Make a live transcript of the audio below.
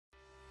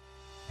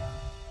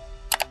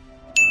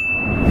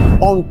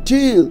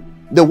until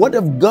the word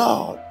of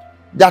God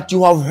that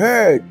you have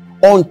heard,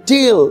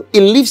 until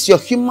it leaves your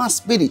human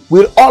spirit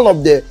with all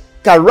of the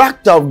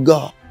character of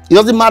God. It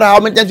doesn't matter how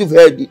many times you've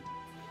heard it.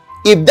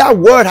 If that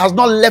word has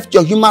not left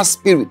your human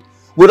spirit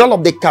with all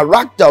of the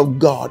character of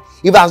God,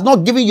 if it has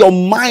not given your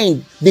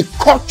mind the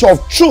culture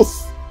of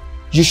truth,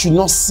 you should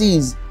not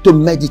cease to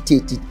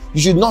meditate it.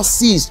 You should not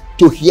cease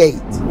to hear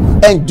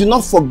it. And do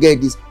not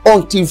forget this,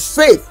 until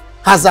faith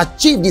has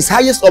achieved its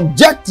highest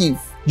objective,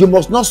 you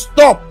must not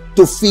stop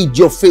to feed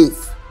your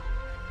faith.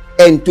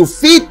 And to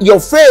feed your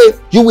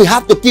faith, you will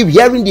have to keep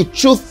hearing the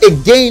truth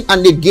again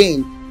and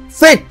again.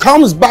 Faith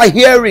comes by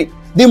hearing.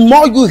 The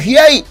more you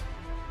hear it,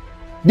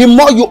 the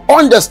more you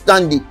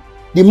understand it.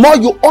 The more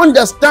you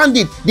understand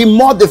it, the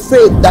more the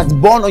faith that's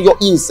born on your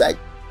inside.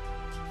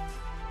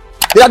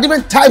 There are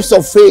different types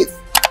of faith.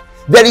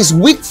 There is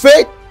weak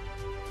faith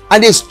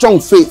and there's strong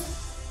faith.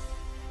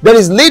 There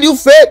is little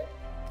faith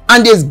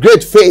and there's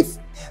great faith.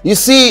 You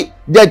see,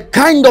 the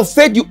kind of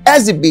faith you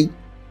exhibit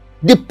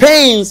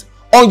depends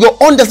on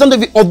your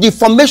understanding of the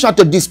information at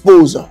your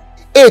disposal.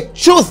 A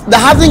truth that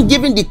hasn't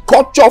given the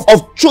culture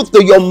of truth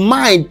to your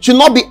mind should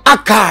not be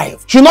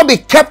archived, should not be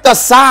kept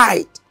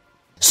aside.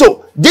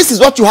 So this is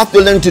what you have to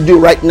learn to do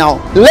right now.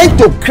 Learn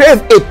to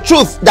crave a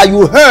truth that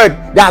you heard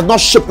that has not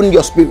shapen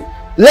your spirit.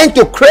 Learn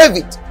to crave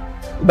it.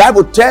 The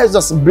Bible tells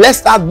us,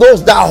 blessed are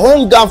those that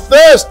hunger and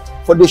thirst,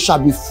 for they shall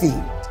be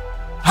filled.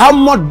 How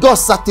much God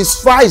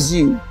satisfies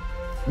you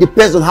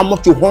depends on how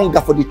much you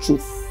hunger for the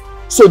truth.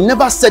 So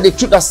never set the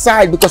truth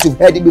aside because you've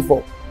heard it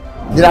before.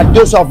 There are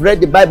those who have read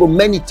the Bible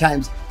many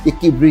times, they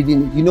keep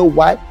reading it. You know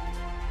why?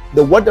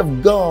 The word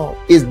of God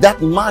is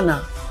that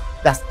manna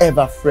that's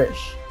ever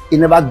fresh. It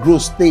never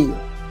grows stale.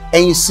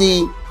 And you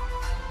see,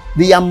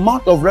 the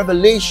amount of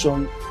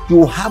revelation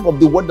you have of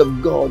the word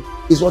of God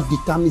is what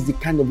determines the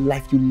kind of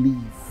life you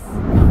live.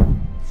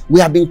 We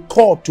have been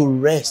called to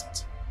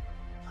rest.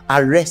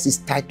 Our rest is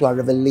tied to our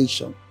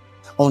revelation.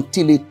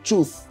 Until a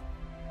truth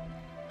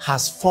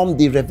has formed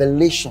the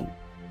revelation,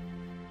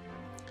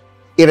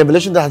 a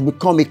revelation that has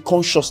become a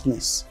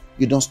consciousness,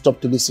 you don't stop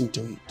to listen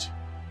to it.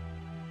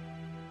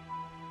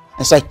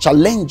 And so I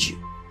challenge you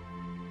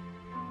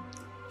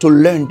to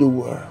learn the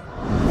word.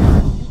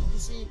 You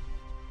see,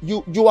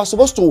 you are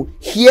supposed to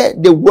hear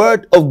the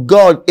word of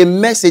God, a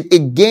message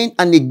again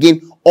and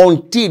again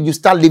until you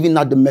start living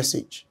out the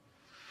message.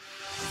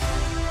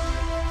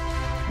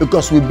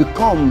 Because we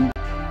become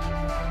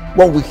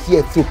what we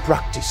hear through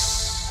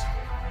practice.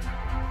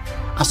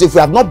 As if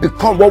we have not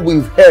become what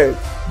we've heard,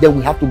 then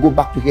we have to go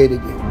back to hear it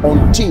again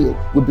until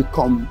we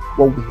become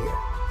what we hear.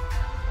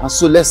 And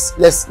so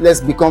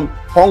let's become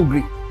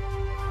hungry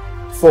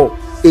for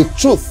a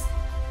truth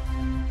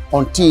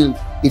until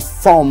it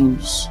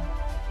forms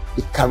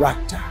the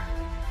character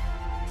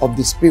of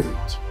the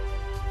Spirit,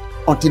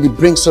 until it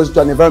brings us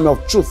to an environment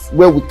of truth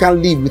where we can't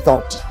live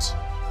without it.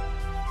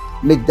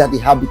 Make that a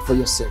habit for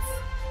yourself.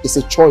 It's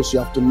a choice you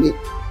have to make.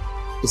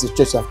 It's a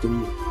choice you have to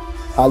make.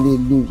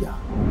 Hallelujah.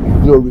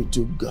 Glory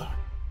to God.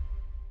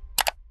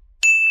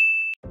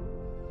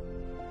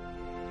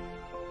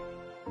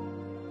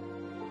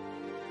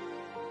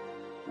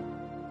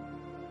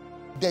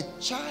 The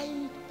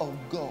child of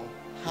God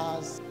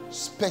has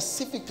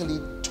specifically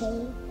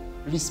two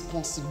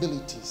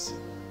responsibilities.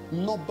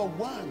 Number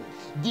one,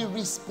 the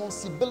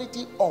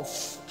responsibility of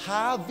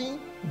having,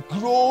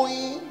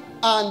 growing,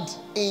 and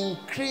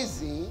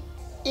increasing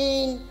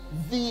in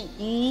the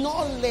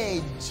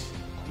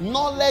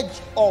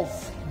knowledge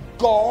of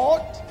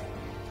God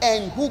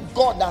and who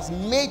God has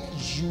made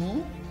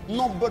you.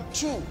 Number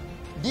two,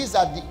 these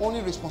are the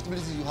only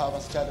responsibilities you have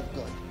as a child of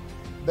God.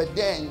 But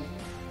then,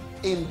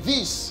 in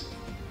these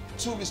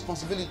two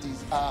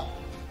responsibilities are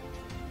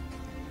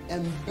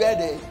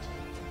embedded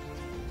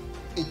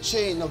a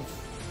chain of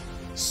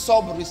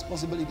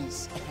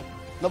sub-responsibilities.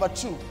 Number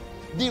two,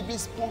 the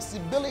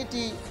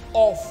responsibility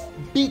of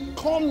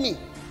becoming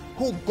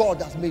who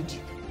God has made you.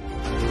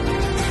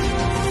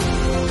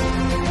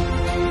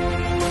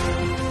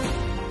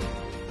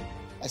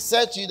 I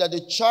said to you that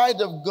the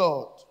child of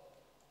God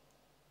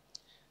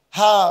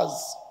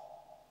has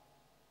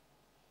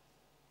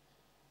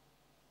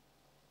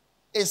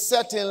a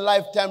certain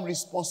lifetime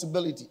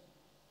responsibility.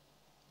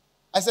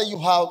 I said you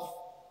have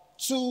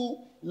two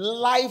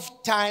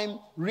lifetime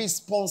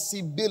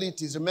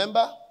responsibilities.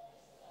 Remember?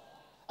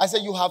 I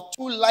said you have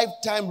two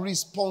lifetime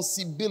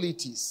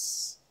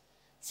responsibilities.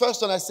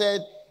 First one, I said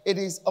it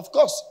is, of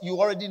course, you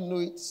already know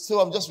it, so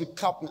I'm just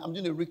recapping. I'm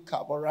doing a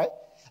recap, all right?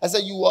 I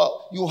said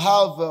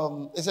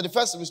I said the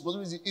first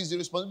responsibility is the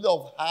responsibility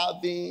of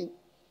having,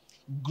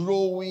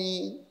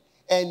 growing,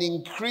 and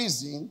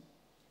increasing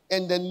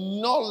in the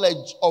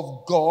knowledge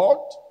of God.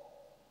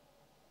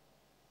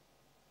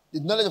 The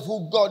knowledge of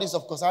who God is,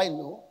 of course, I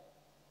know.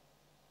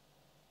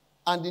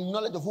 And the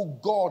knowledge of who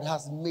God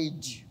has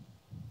made you.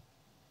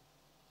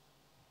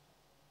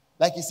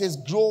 Like he says,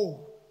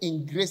 grow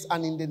in grace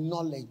and in the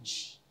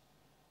knowledge.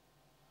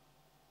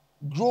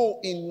 Grow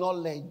in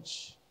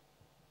knowledge.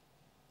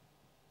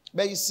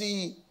 But you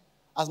see,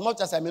 as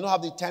much as I may not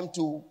have the time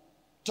to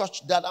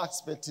touch that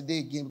aspect today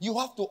again. You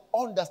have to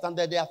understand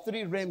that there are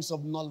 3 realms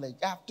of knowledge.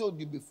 I have told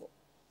you before.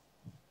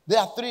 There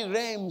are 3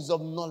 realms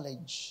of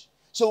knowledge.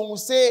 So when we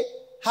say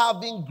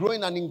having,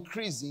 growing, and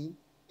increasing,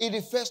 it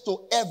refers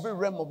to every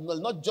realm of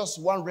knowledge, not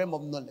just one realm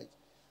of knowledge.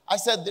 I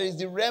said there is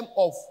the realm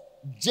of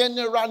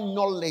general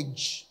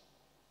knowledge.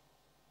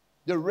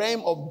 The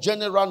realm of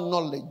general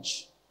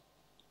knowledge.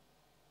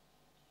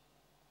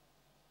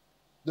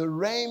 The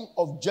realm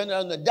of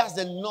general knowledge. That's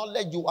the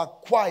knowledge you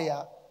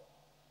acquire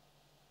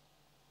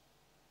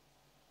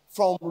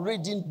from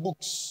reading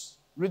books,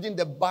 reading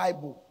the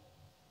Bible.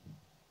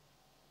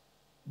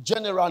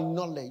 General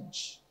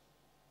knowledge.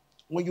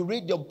 When you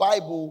read the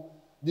Bible,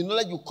 the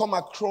knowledge you come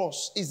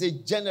across is a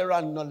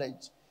general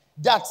knowledge.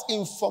 That's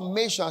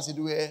information, as it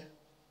were.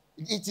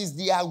 It is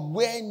the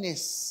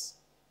awareness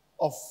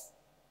of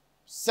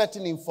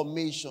certain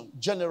information,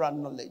 general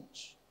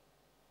knowledge.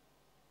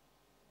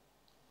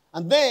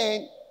 And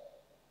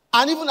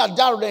even at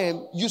that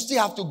realm, you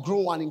still have to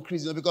grow and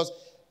increase, because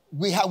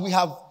we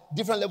have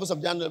different levels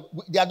of general.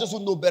 There are those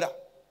who know better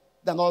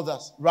than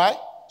others, right?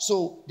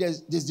 So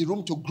there's the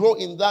room to grow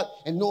in that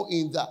and know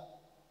in that.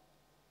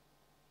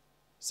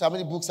 So how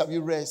many books have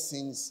you read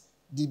since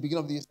the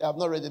beginning of the year? I have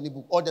not read any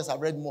book. Others have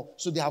read more.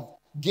 So they have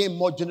gained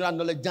more general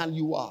knowledge than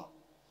you are.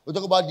 We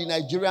talk about the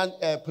Nigerian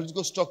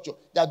political structure.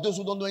 There are those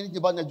who don't know anything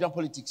about Nigerian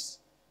politics.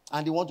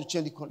 And they want to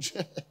change the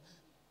country.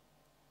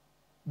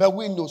 But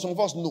we know. Some of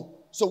us know.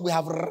 So we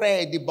have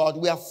read about,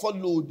 we have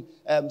followed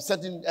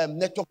certain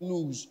network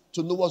news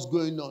to know what's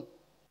going on.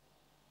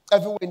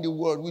 Everywhere in the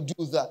world, we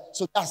do that.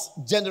 So that's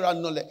general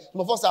knowledge.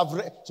 Some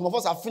of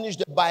us have finished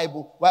the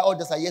Bible, while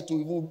others are yet to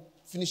even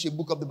finish a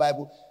book of the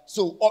Bible.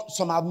 So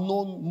some have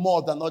known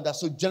more than others.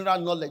 So general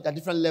knowledge at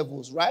different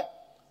levels, right?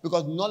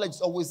 Because knowledge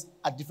is always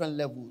at different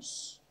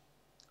levels.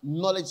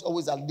 Knowledge is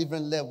always at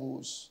different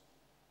levels.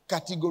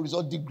 Categories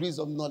or degrees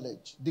of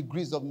knowledge.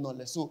 Degrees of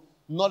knowledge. So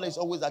knowledge is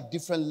always at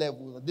different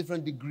levels, at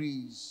different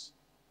degrees.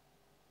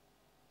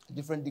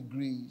 Different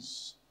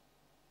degrees.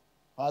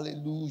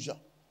 Hallelujah.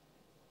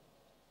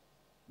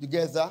 You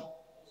get that?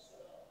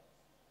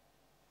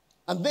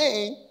 And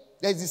then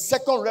there's the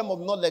second realm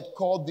of knowledge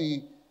called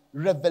the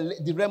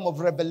realm of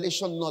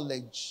revelation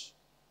knowledge.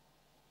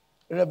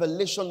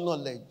 Revelation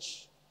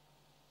knowledge.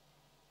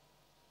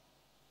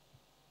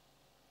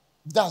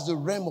 That's the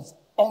realm of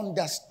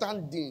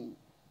understanding.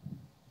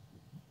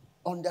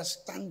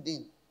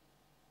 Understanding.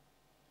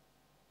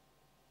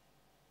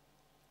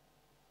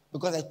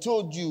 Because I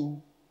told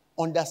you,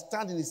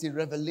 understanding is a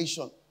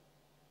revelation.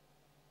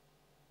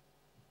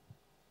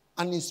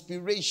 An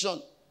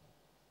inspiration.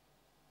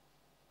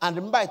 And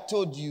remember I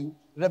told you,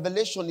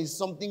 revelation is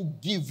something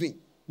given,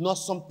 not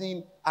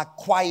something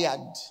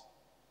acquired.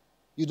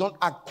 You don't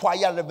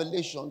acquire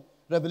revelation.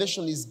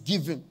 Revelation is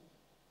given.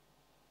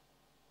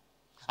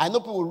 I know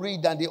people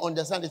read and they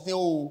understand. They think,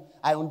 oh,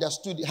 I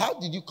understood it. How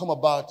did you come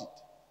about it?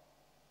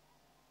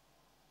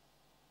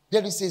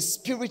 There is a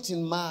spirit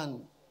in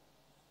man.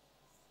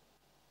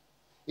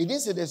 It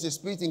didn't say there's a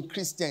spirit in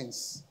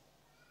Christians.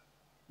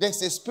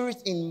 There's a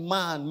spirit in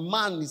man.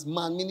 Man is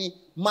man, meaning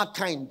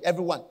mankind,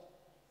 everyone.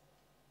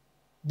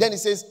 Then it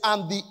says,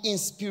 and the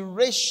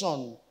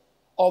inspiration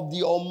of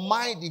the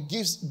Almighty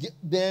gives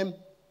them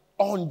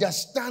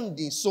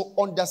understanding. So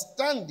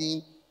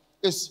understanding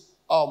is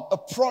a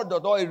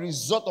product or a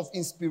result of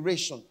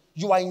inspiration.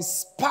 You are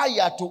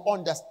inspired to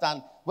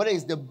understand, whether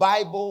it's the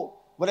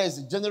Bible, whether it's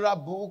a general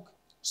book.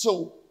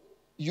 So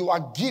you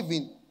are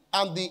given,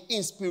 and the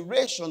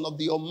inspiration of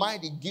the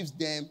Almighty gives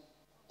them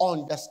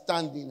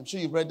understanding. I'm sure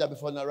you've read that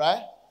before now,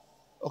 right?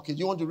 Okay, do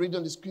you want to read it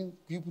on the screen?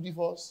 Can you put it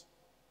for us?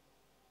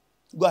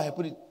 Go ahead,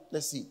 put it.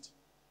 Let's see it.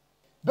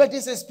 But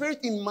there's a spirit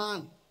in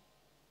man.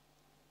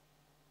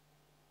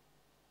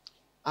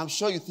 I'm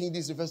sure you think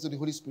this refers to the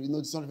Holy Spirit. No,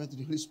 it's not referring to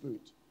the Holy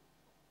Spirit.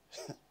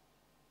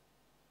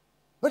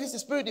 But it's a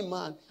spirit in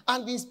man.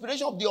 And the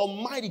inspiration of the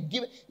Almighty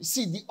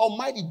see, the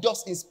Almighty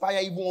does inspire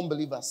even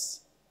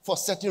unbelievers for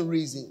certain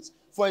reasons.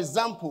 For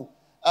example,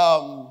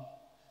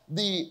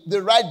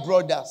 the Wright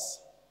brothers.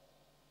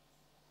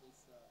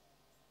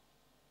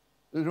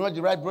 Remember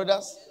the Wright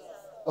brothers?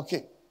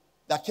 Okay.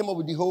 That came up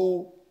with the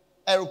whole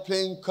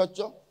aeroplane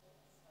culture.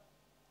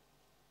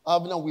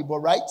 Alvin and Wilbur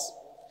Wright.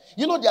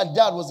 You know their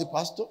dad was a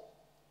pastor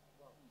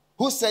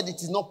who said it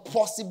is not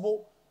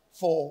possible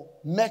for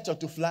metal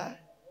to fly.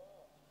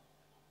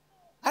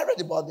 I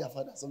read about their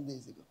father some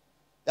days ago.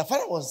 Their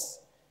father was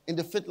in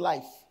the faith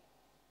life.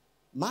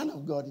 Man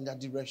of God in that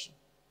direction.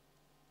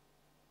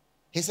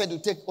 He said it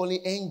would take only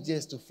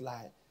angels to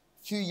fly.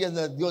 A few years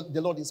later,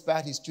 the Lord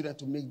inspired his children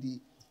to make the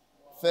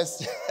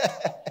first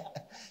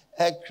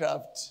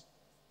aircraft.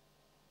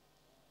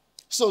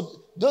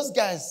 So those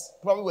guys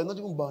probably were not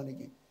even born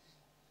again.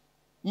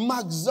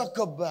 Mark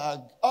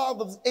Zuckerberg, all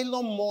of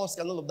Elon Musk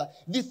and all of that.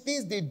 The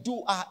things they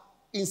do are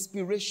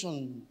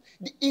inspiration.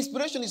 The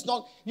inspiration is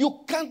not,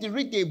 you can't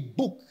read a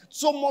book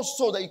so much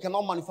so that you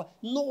cannot manufacture.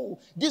 No,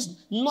 this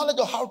knowledge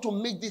of how to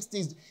make these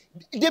things,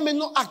 they may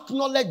not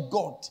acknowledge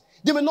God.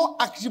 They may not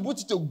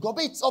attribute it to God,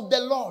 but it's of the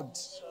Lord.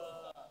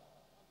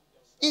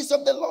 It's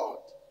of the Lord.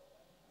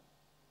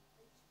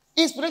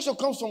 Inspiration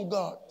comes from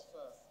God.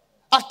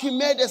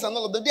 Archimedes and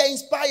all of them, they are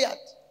inspired.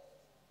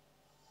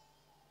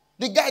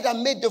 The guy that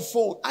made the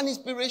phone, an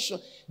inspiration.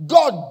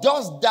 God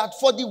does that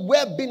for the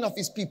well-being of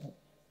his people.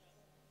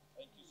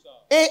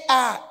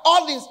 AI,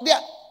 all this,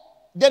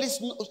 there is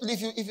no,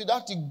 if you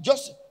have to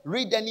just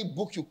read any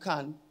book you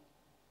can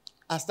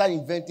and start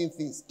inventing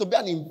things. To be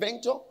an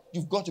inventor,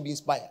 you've got to be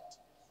inspired.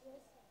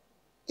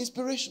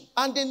 Inspiration.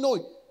 And they know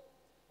it.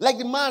 Like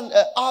the man,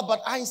 Albert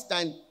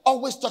Einstein,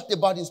 always talked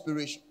about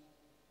inspiration.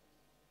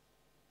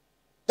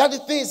 That the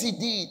things he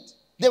did,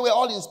 they were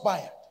all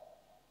inspired.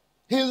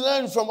 He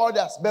learned from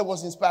others, but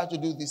was inspired to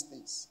do these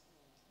things.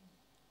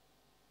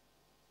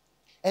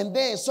 And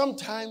then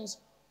sometimes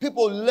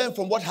people learn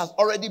from what has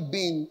already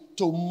been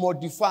to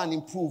modify and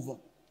improve them.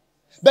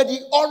 But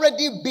the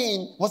already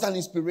been was an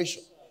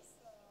inspiration.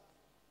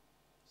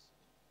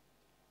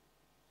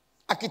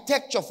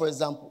 Architecture, for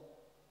example.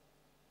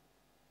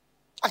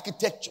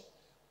 Architecture.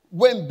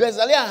 When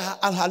Bezalel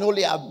and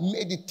Hananiah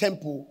made the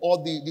temple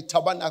or the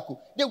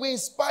tabernacle, they were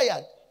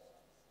inspired.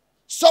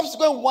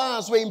 Subsequent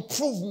ones were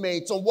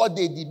improvements on what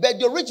they did. But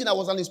the original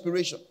was an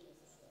inspiration.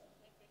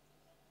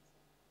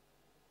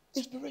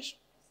 Inspiration.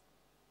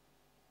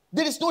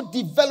 There is no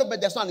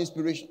development that's not an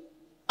inspiration.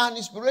 And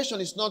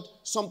inspiration is not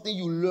something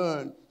you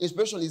learn.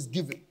 Inspiration is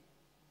given.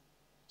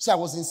 So I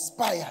was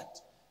inspired.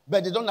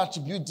 But they don't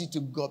attribute it to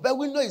God. But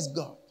we know it's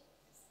God.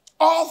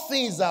 All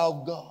things are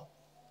of God.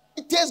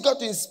 It takes God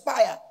to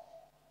inspire.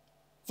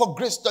 For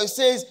grace, it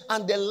says,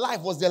 and the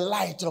life was the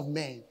light of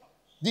man.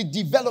 The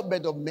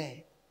development of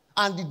man.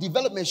 And the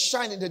development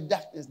shine in the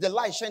darkness. The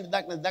light shine in the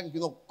darkness. The darkness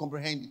cannot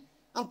comprehend it.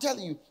 I'm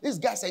telling you, these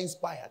guys are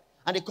inspired.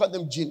 And they call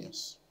them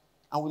genius.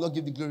 And will not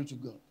give the glory to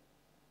God.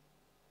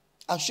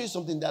 I'll show you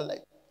something that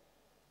like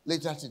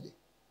later today.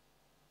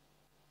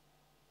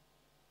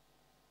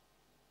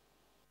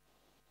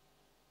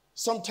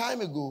 Some time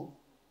ago,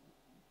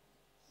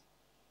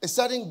 a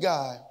certain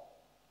guy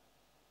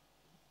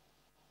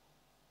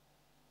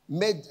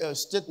made a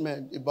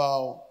statement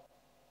about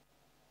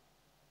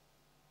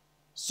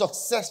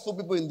successful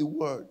people in the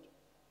world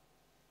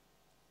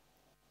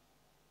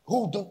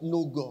who don't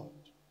know God,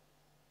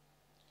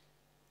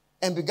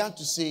 and began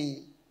to say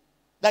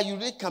that you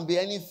really can be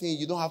anything,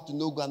 you don't have to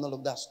know God and all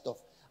of that stuff.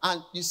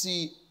 And you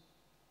see,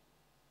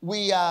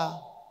 we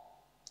are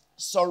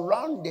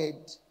surrounded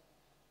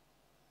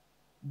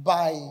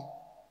by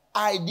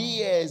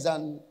ideas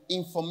and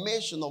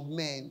information of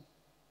men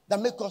that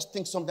make us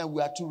think sometimes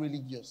we are too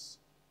religious.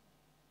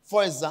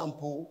 For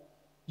example,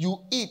 you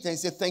eat and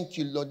say, thank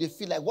you, Lord. They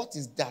feel like, what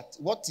is that?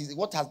 What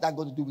has that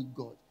got to do with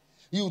God?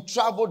 You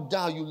travel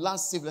down, you land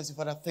safe, and say,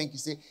 Father, thank you.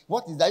 Say,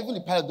 what is that? Even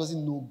the pilot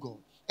doesn't know God.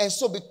 And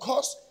so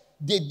because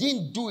they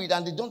didn't do it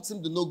and they don't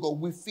seem to know God,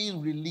 we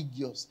feel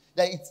religious.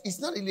 That it's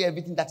not really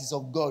everything that is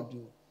of God,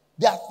 though.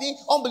 There are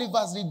things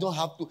unbelievers really don't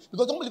have to.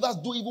 Because unbelievers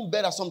do even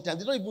better sometimes.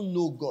 They don't even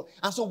know God.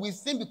 And so we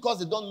think because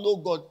they don't know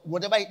God,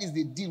 whatever it is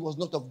they did was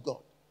not of God.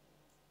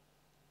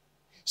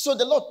 So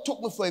the Lord took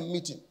me for a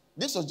meeting.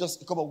 This was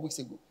just a couple of weeks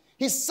ago.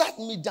 He sat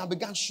me down,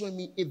 began showing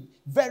me a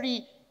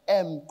very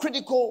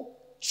critical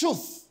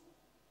truth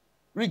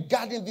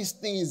regarding these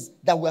things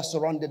that we are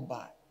surrounded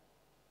by.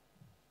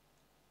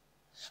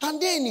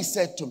 And then he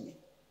said to me,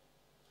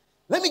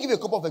 let me give you a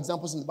couple of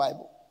examples in the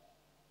Bible.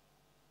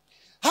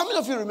 How many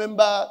of you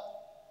remember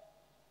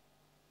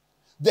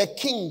the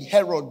king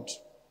Herod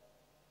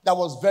that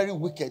was very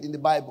wicked in the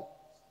Bible?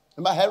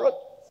 Remember Herod?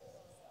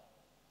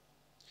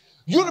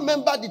 You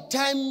remember the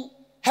time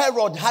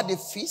Herod had a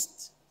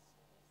feast?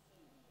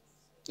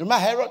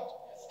 Remember Herod?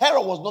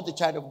 Herod was not a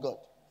child of God.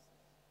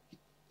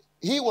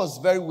 He was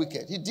very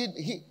wicked. He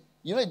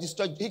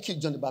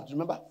killed John the Baptist,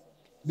 remember?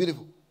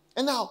 Beautiful.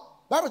 And now,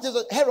 the Bible tells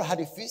us Herod had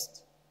a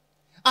feast.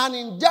 And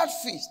in that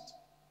feast,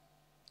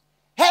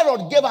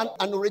 Herod gave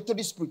an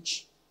oratory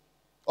speech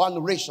or an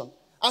oration.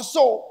 And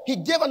so he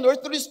gave an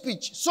oratory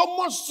speech, so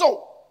much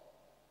so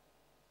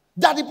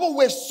that people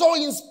were so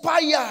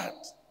inspired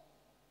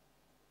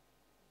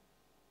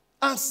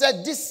and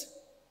said, this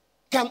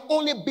can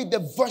only be the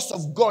voice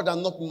of God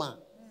and not man.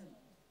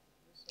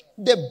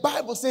 The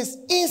Bible says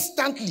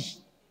instantly,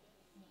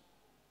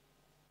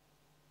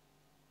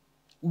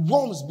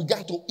 worms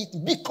began to eat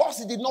because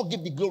he did not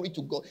give the glory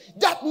to God.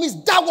 That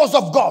means that was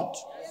of God.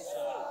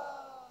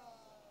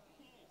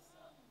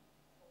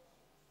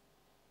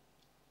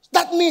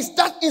 That means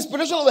that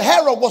inspiration of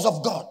Herod was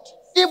of God,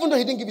 even though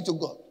he didn't give it to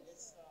God.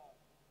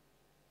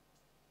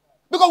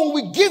 Because when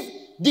we give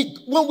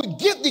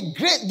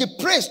the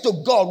praise to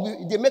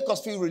God, they make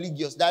us feel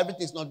religious, that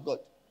everything is not God.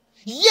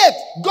 Yet,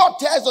 God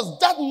tells us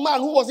that man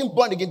who wasn't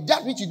born again,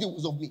 that which he did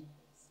was of me.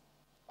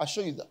 I'll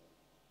show you that.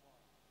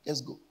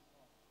 Let's go.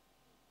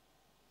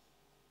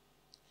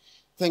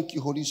 Thank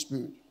you, Holy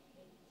Spirit.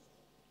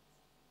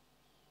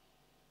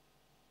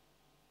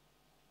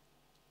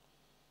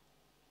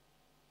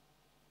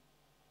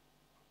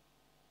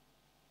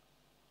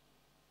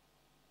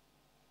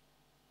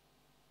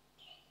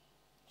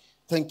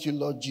 Thank you,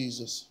 Lord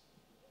Jesus.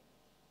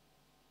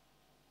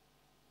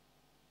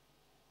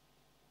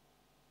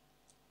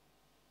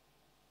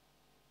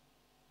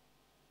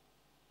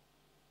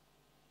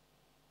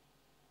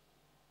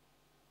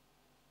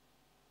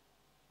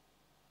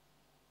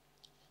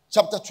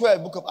 Chapter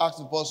 12, book of Acts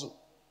of Apostles.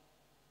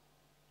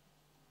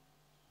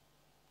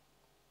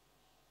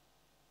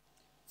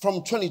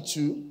 From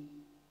 22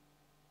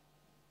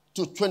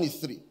 to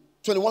 23.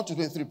 21 to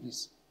 23,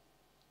 please.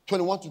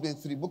 21 to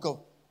 23, book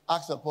of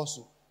Acts of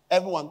Apostles.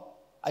 Everyone,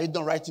 are you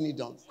done writing it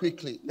down?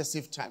 Quickly, let's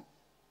save time.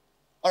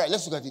 All right,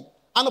 let's look at it.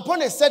 And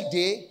upon a set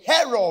day,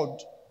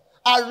 Herod,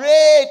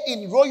 arrayed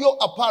in royal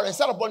apparel,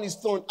 sat upon his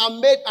throne and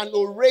made an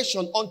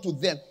oration unto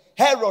them.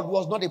 Herod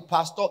was not a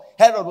pastor.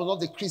 Herod was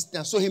not a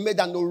Christian. So he made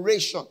an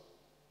oration.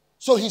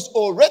 So his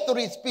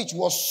oratory speech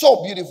was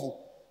so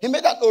beautiful. He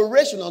made an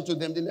oration unto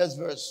them, the next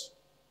verse.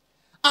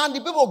 And the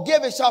people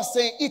gave a shout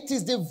saying, it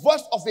is the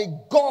voice of a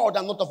God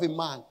and not of a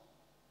man.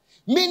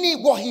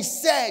 Meaning what he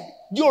said,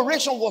 the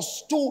oration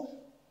was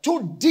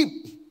too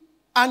deep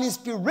and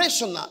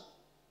inspirational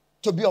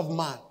to be of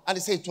man. And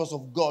they say it was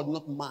of God,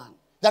 not man.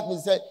 That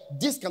means that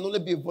this can only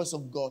be a voice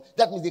of God.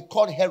 That means they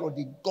called Herod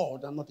a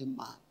God and not a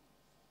man.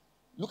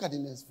 Look at the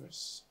next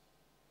verse.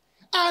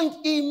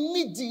 And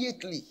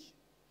immediately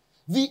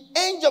the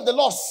angel of the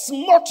Lord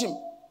smote him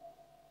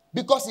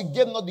because he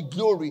gave not the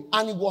glory,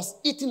 and he was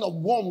eaten of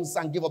worms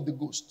and gave up the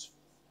ghost.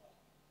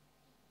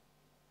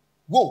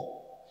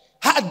 Whoa.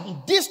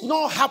 Had this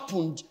not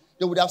happened,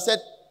 they would have said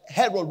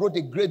Herod wrote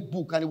a great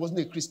book and he wasn't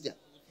a Christian.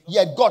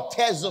 Yet God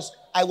tells us,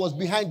 I was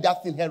behind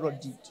that thing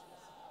Herod did.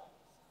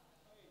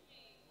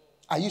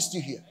 Are you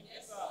still here?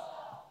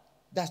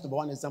 That's number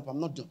one example. I'm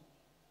not done.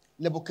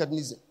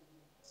 Nebuchadnezzar.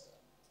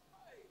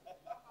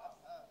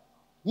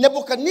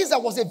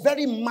 Nebuchadnezzar was a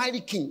very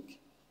mighty king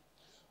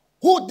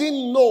who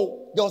didn't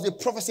know there was a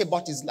prophecy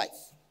about his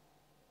life.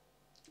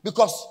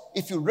 Because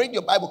if you read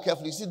your Bible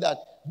carefully, you see that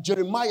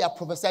Jeremiah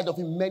prophesied of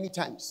him many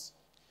times.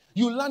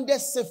 You landed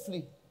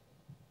safely.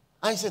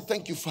 And he said,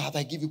 thank you, Father,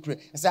 I give you praise.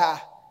 I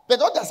said,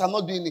 but others are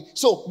not doing it.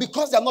 So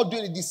because they are not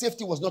doing it, the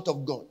safety was not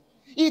of God.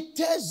 It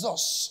tells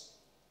us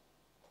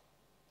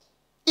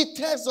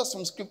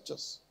from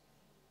scriptures.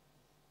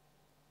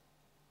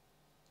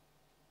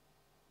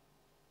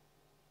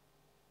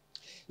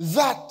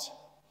 That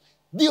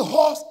the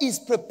horse is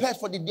prepared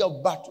for the day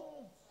of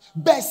battle.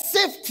 But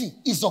safety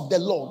is of the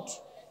Lord.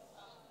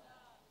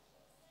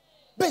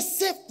 But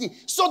safety.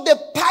 So the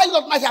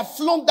pilot might have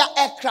flown that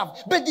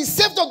aircraft, but the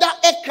safety of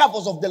that aircraft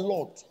was of the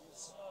Lord.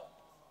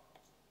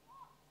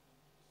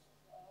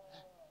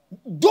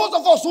 Those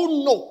of us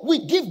who know,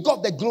 we give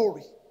God the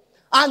glory.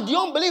 And the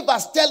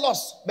unbelievers tell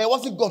us, but it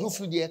wasn't God who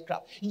flew the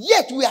aircraft.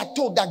 Yet we are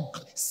told that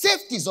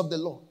safety is of the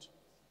Lord.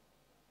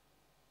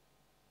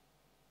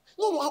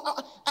 No,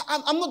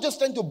 I'm not just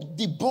trying to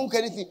debunk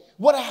anything.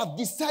 What I have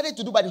decided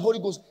to do by the Holy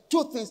Ghost,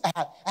 two things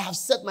I have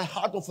set my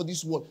heart on for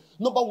this world.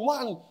 Number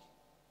one,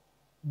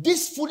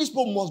 these foolish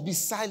people must be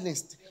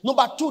silenced.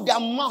 Number two, their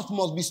mouth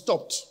must be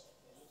stopped.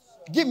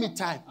 Give me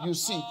time, you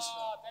see it.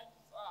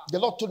 The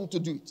Lord told me to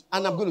do it,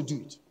 and I'm going to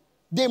do it.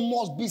 They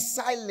must be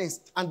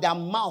silenced, and their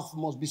mouth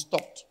must be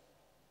stopped.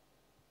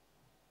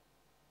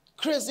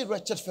 Crazy,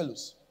 wretched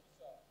fellows.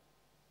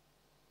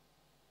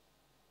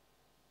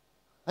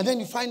 And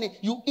then you find it,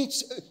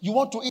 you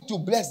want to eat to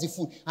bless the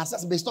food. And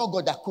says, but it's not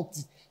God that cooked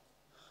it.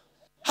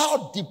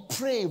 How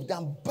depraved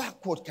and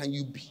backward can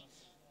you be?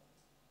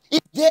 Is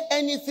there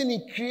anything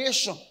in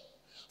creation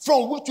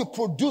from which we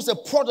produce a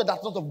product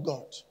that's not of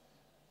God?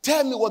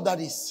 Tell me what that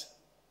is.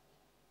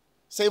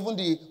 Say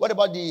even what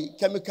about the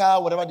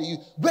chemical, whatever they use?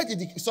 Where did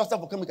the source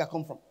of chemical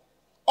come from?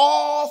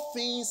 All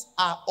things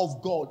are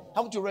of God.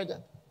 Haven't you read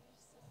that?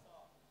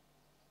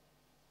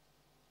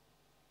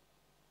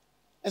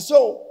 And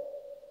so,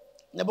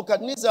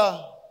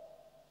 Nebuchadnezzar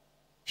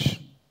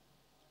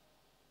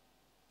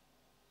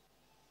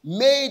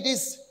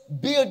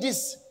build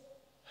this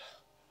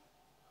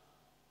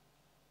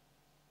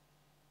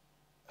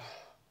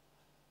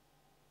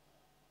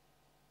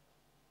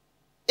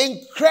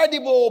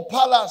incredible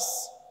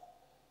palace,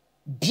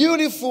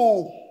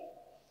 beautiful,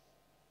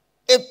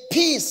 a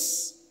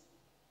piece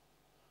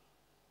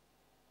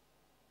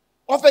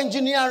of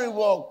engineering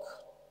work,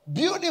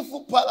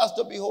 beautiful palace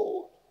to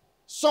behold.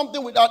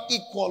 Something without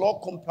equal or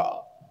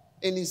compare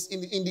in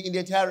the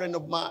entire reign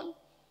of man.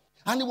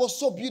 And it was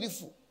so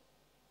beautiful.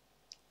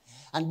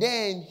 And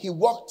then he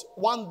walked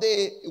one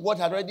day, what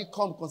had already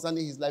come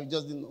concerning his life, he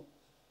just didn't know.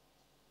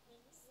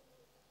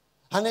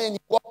 And then he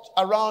walked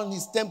around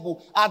his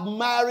temple,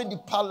 admiring the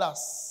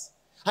palace.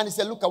 And he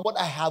said, look at what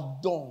I have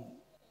done.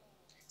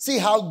 See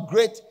how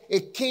great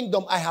a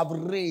kingdom I have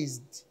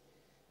raised.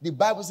 The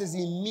Bible says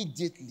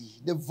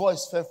immediately the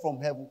voice fell from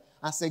heaven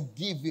and said,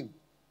 give him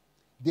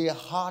the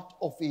heart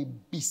of a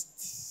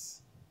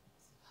beast.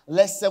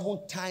 Let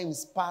 7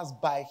 times pass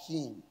by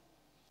him.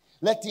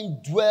 Let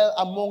him dwell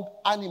among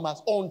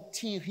animals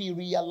until he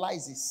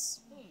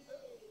realizes.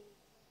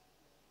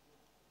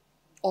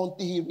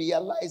 Until he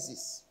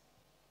realizes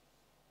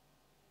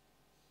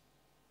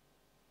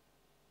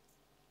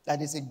that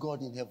there's a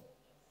God in heaven.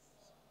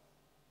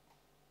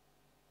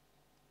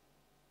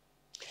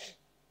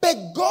 But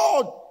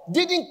God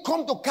didn't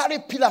come to carry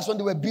pillars when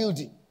they were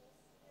building.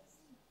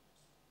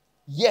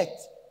 Yet,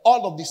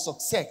 all of the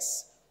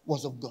success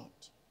was of God.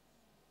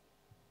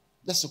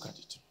 Let's look at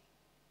it.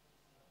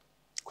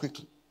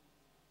 quickly.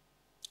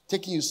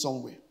 Taking you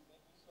somewhere.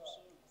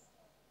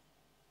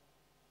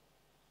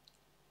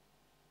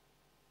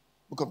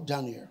 Book of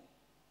Daniel. I'm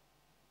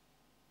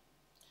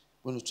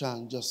going to try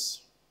and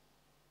just...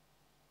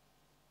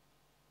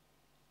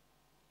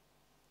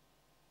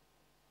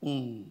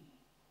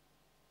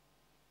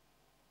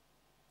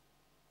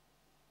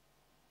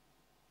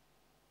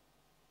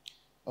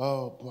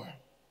 Oh, boy.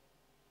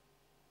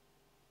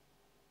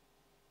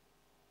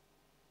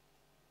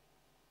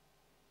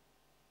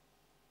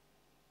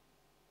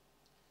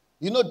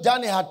 You know,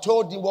 Daniel had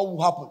told him what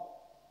would happen.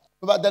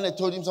 Remember, Daniel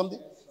told him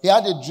something? He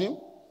had a dream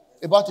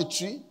about a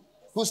tree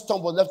whose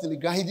stump was left in the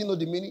ground. He didn't know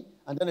the meaning.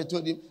 And then I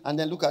told him, and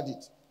then look at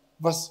it.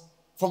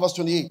 From verse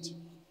 28.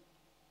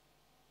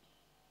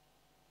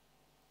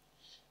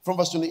 From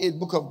verse 28,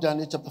 book of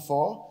Daniel, chapter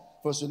 4,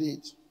 verse 28.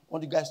 I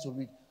want you guys to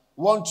read.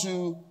 1,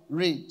 2,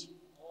 read.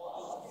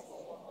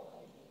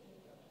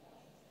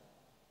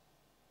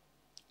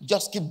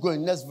 Just keep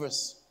going. Next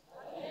verse.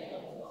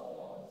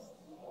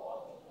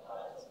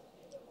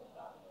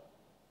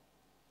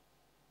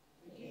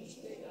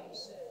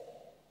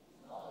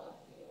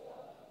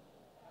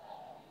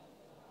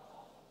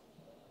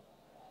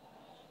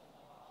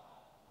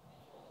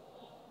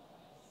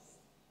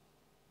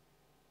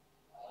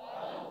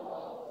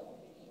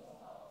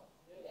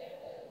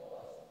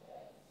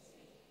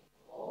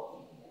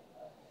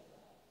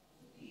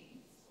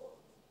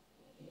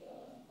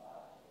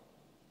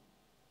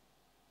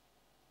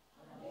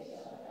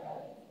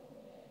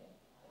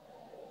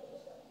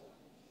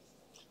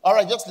 All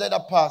right, just let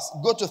that pass.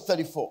 Go to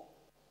 34.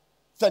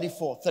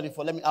 34.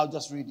 I'll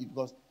just read it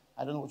because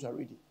I don't know what you're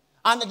reading.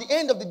 And at the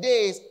end of the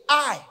days,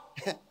 I,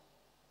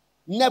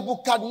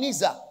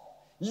 Nebuchadnezzar,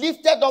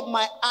 lifted up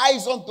my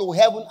eyes unto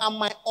heaven and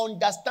my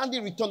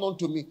understanding returned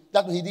unto me.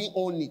 That he didn't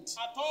own it.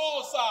 At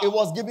all, sir. It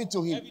was given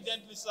to him.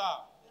 Evidently, sir.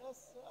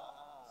 Yes, sir.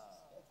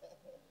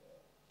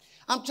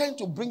 I'm trying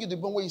to bring you to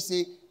the point where you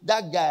say,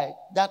 that guy,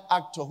 that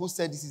actor who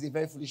said this is a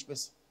very foolish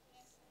person.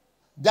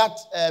 That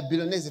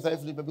billionaire is a very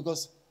foolish person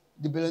because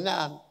the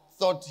billionaire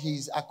thought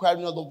he's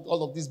acquiring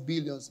all of these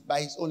billions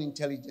by his own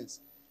intelligence.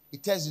 He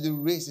tells you the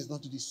race is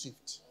not to the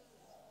swift.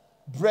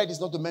 Bread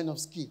is not the man of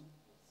skill.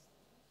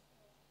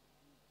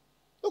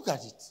 Look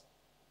at it.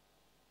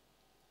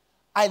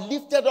 I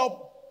lifted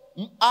up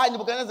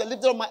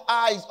my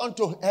eyes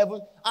unto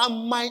heaven,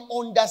 and my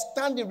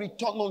understanding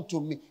returned unto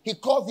me. He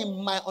called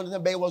him my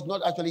understanding, but it was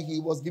not actually he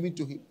was given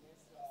to him.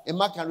 A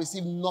man can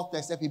receive nothing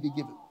except he be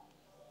given.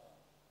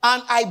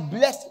 And I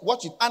blessed,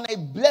 watch it, and I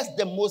blessed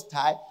the Most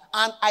High,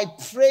 and I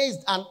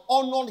praised and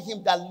honored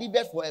him that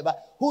liveth forever,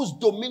 whose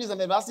dominion is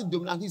an everlasting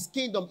dominion, and his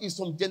kingdom is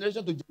from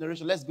generation to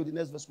generation. Let's go to the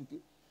next verse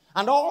quickly.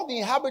 And all the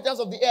inhabitants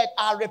of the earth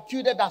are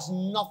reputed as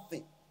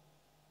nothing.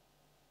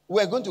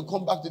 We're going to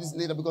come back to this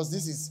later because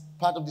this is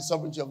part of the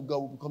sovereignty of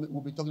God.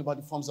 We'll be talking about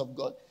the forms of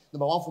God.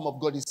 Number one form of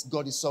God is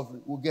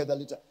sovereign. We'll get that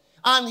later.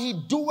 And he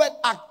doeth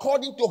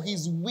according to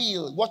his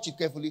will, watch it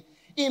carefully,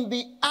 in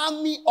the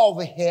army of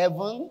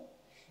heaven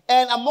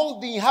and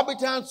among the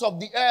inhabitants of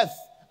the earth,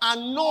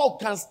 and none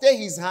can stay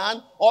his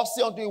hand or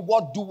say unto him,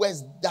 what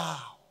doest thou?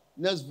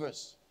 Next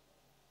verse.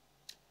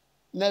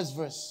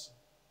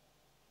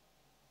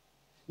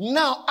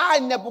 Now I,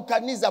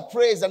 Nebuchadnezzar,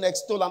 praise and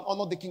extol and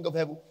honor the King of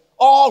heaven,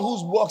 all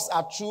whose works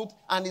are truth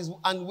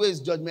and ways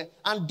judgment,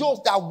 and those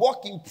that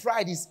walk in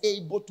pride is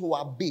able to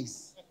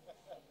abase.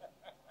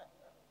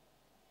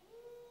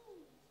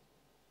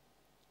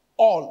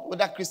 All,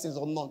 whether Christians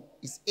or none,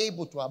 is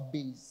able to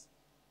abase.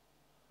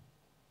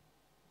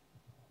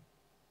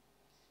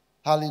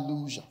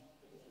 Hallelujah.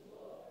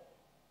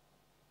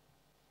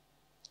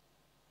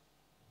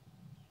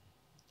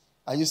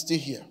 Are you still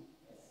here?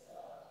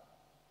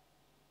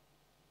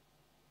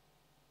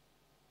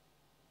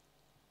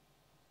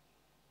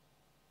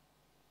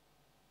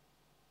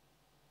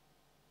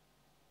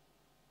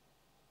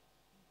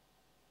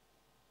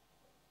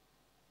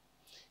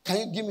 Can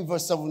you give me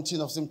verse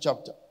 17 of same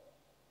chapter?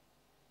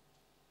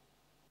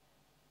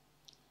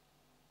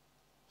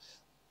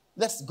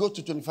 Let's go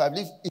to 25.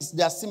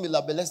 They are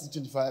similar, but let's do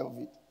 25 of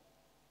it.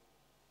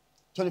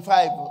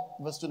 25,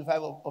 verse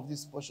 25 of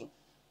this portion.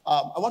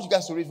 I want you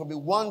guys to read for me.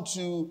 1,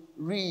 2,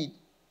 read.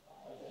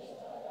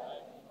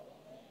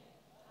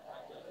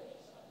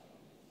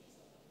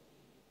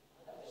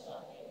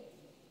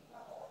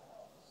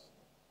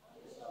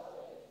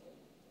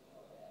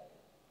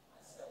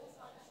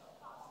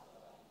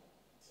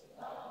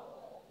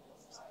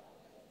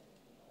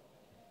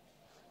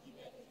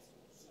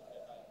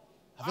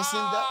 Have you seen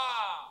that?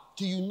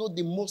 Do you know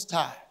the Most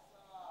High?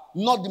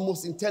 Not the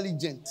most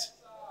intelligent.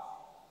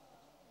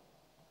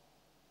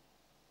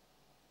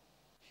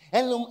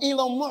 And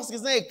Elon Musk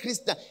is not a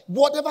Christian.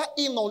 Whatever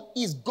Elon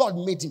is, God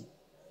made him.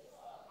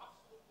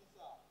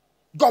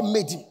 God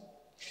made him.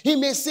 He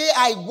may say,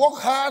 I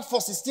work hard for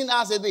 16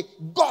 hours a day.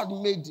 God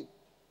made him.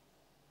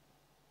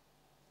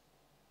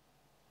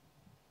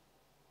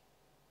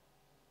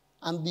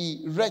 And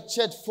the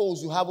wretched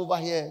foes you have over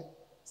here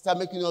start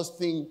making us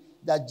think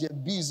that Jeff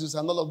Bezos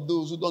and all of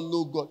those who don't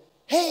know God.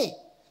 Hey,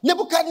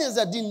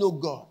 Nebuchadnezzar didn't know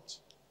God.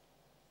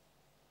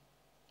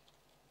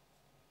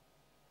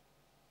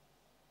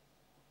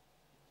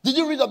 Did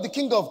you read of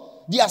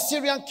the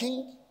Assyrian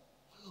king,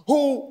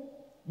 who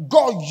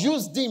God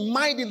used him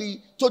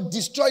mightily to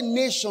destroy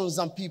nations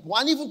and people,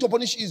 and even to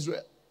punish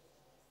Israel?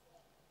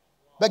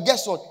 But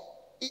guess what?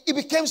 It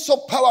became so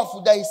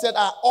powerful that he said,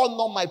 I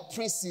honor my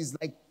princes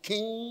like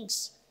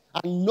kings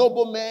and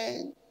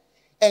noblemen.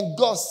 And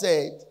God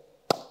said,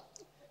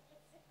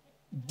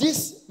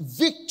 this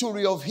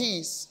victory of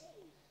his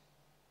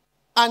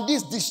and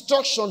this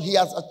destruction he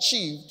has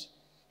achieved,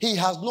 he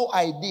has no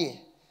idea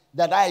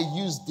that I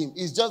used him.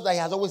 It's just that he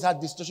has always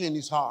had destruction in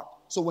his heart.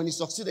 So when he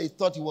succeeded, he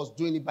thought he was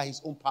doing it by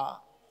his own power.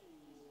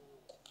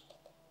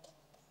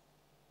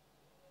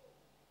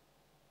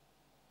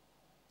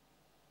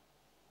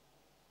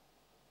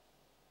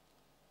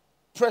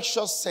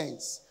 Precious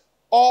saints,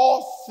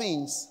 all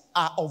things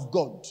are of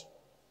God.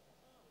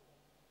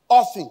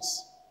 All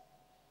things.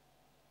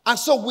 And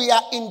so we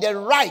are in the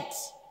right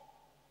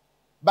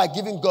by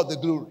giving God the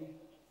glory.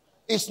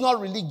 It's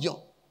not religion.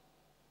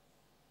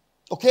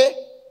 Okay?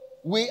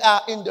 We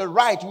are in the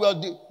right.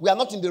 We are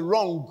not in the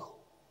wrong.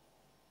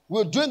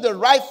 We're doing the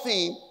right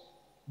thing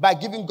by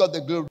giving God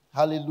the glory.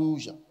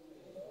 Hallelujah.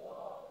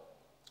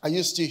 Are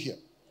you still here?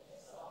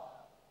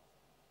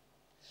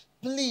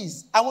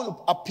 Please, I want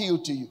to appeal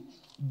to you.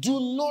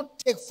 Do not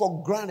take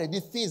for granted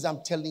the things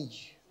I'm telling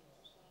you.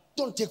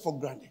 Don't take for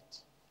granted.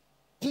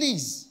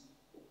 Please.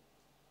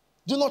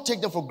 Do not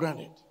take them for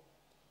granted.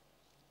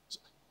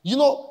 You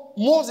know,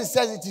 Moses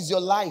says it is your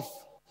life.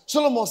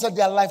 Solomon said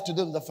their life to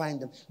them to find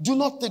them. Do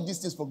not take these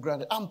things for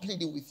granted. I'm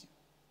pleading with you.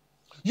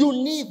 You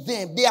need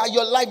them. They are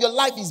your life. Your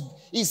life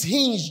is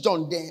hinged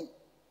on them.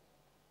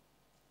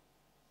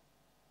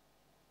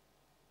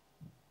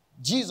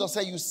 Jesus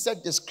said you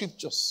set the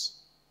scriptures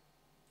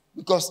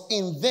because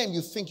in them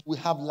you think we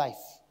have life.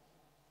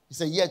 He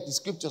said, yet the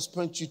scriptures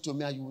point you to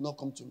me and you will not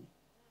come to me.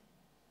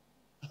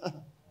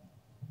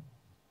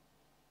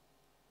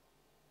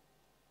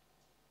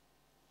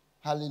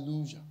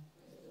 Hallelujah.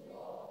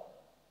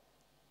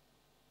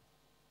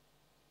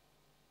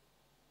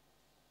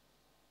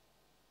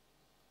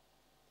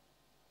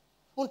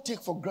 Don't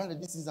take for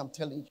granted this is I'm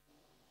telling you.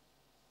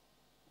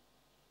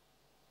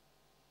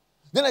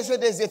 Then I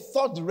said there's a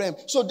third realm.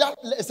 So that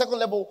second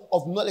level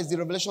of knowledge, the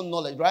revelation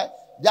knowledge, right?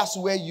 That's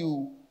where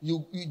you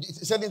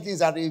certain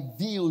things are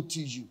revealed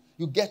to you.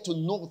 You get to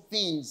know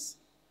things.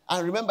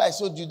 And remember I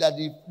told you that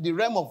the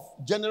realm of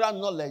general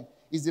knowledge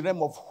is the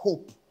realm of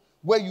hope.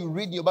 Where you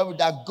read in your Bible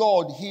that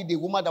God healed a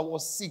woman that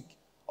was sick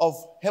of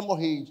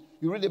hemorrhage.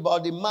 You read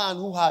about the man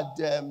who had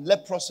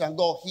leprosy and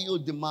God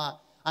healed the man.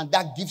 And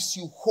that gives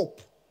you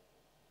hope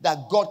that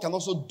God can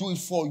also do it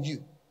for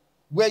you.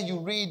 Where you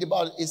read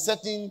about a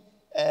certain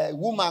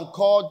woman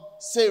called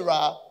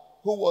Sarah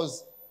who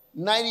was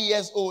 90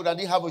 years old and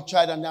didn't have a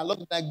child. And now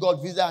looking like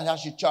God visited and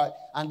has a child.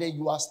 And then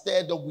you are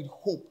stirred up with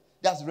hope.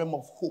 That's the realm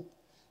of hope.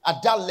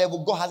 At that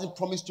level, God hasn't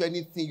promised you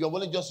anything. You're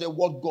only just saying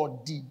what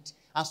God did.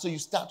 And so you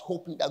start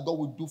hoping that God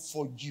will do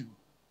for you.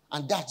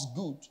 And that's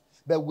good.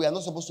 But we are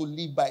not supposed to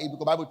live by it because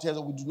the Bible tells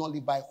us we do not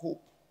live by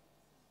hope.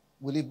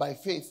 We live by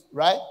faith,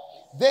 right?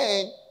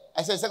 Then,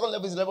 I said second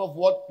level is the level of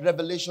what?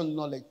 Revelation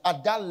knowledge.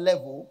 At that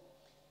level,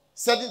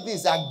 certain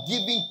things are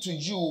given to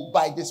you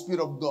by the Spirit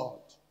of God.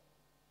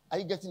 Are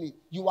you getting it?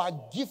 You are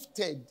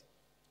gifted.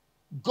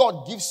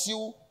 God gives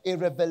you a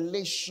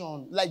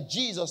revelation. Like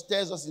Jesus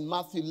tells us in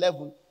Matthew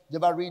 11. You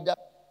ever read that?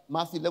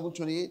 Matthew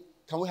 11:28.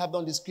 Can we have that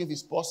on the screen if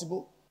it's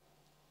possible?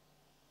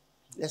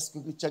 Let's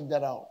quickly check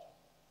that out.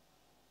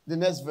 The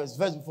next verse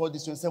before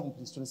this, 27,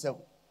 please,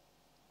 27.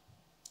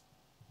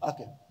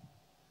 Okay.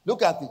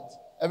 Look at it.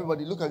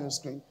 Everybody, look at your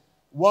screen.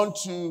 1,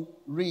 2,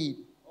 read.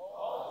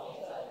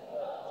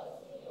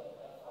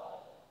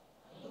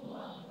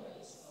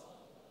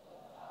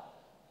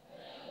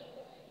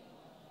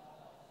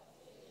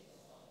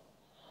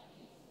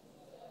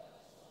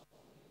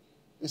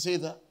 You see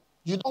that?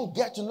 You don't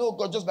get to know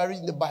God just by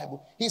reading the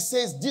Bible. He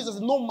says, Jesus,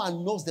 no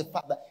man knows the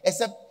Father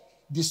except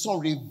the Son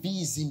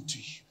reveals him to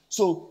you.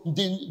 So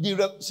the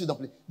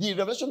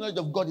revelation knowledge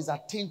of God is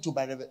attained to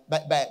by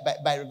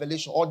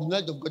revelation, or the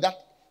knowledge of God, that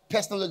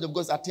personal knowledge of God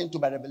is attained to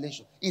by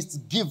revelation. It's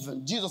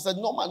given. Jesus said,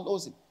 no man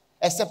knows him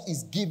except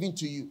it's given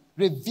to you,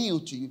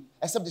 revealed to you,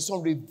 except the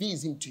Son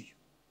reveals him to you.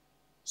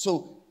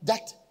 So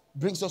that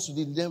brings us to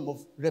the level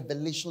of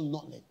revelation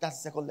knowledge. That's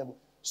the second level.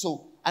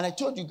 So, and I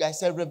told you guys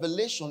that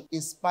revelation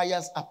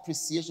inspires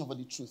appreciation for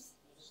the truth.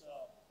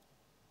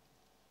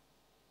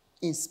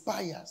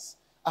 Inspires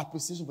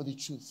appreciation for the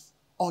truth.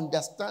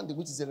 Understanding,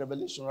 which is a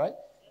revelation, right?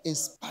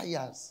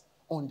 Inspires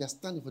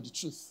understanding for the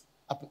truth.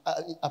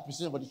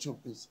 Appreciation for the truth,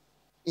 please.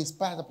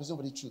 Inspires appreciation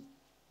for the truth.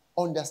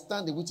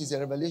 Understanding, which is a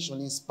revelation,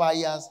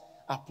 inspires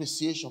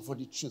appreciation for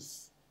the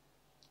truth.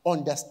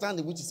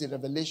 Understanding, which is a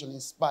revelation,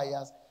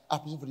 inspires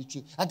appreciation for the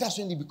truth. And that's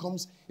when it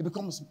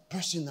becomes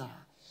personal.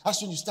 That's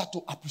when you start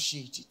to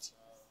appreciate it.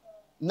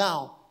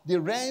 Now,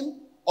 the realm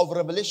of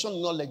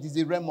revelation knowledge is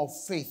the realm of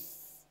faith.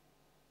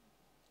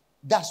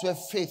 That's where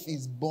faith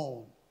is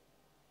born.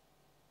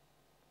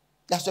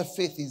 That's where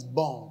faith is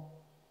born.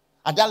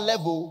 At that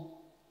level,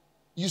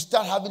 you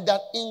start having that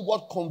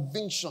inward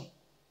conviction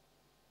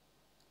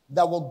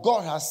that what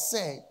God has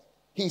said,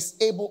 he is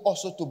able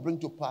also to bring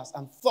to pass.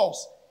 And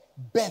thus,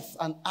 birth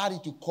an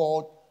attitude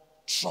called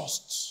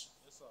trust.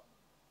 Yes, sir.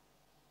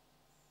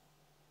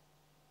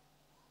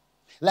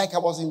 Like I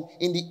was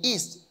in the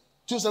East,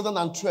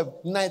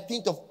 2012,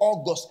 19th of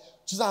August,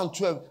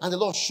 2012, and the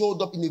Lord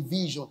showed up in a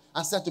vision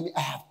and said to me,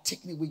 I have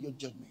taken away your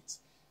judgments.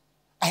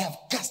 I have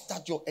cast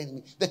out your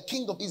enemy, the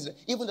king of Israel.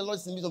 Even the Lord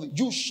is in the midst of it.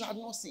 You shall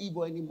not see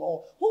evil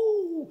anymore.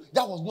 Ooh,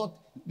 that was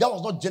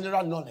not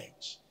general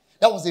knowledge.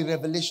 That was a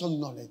revelation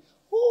knowledge.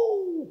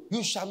 Ooh,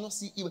 you shall not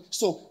see evil.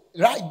 So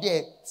right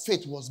there,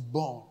 faith was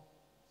born.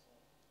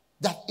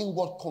 That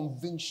inward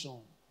conviction,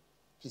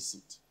 is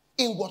it?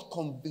 Inward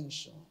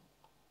conviction.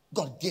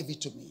 God gave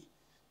it to me.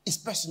 It's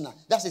personal.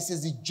 That's why it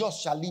says the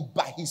just shall live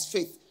by his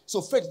faith.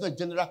 So faith is not a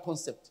general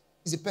concept.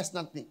 It's a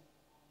personal thing.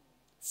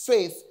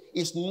 Faith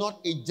is not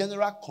a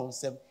general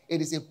concept.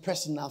 It is a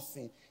personal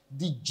thing.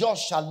 The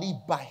just shall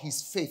live by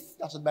his faith.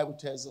 That's what the Bible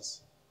tells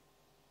us.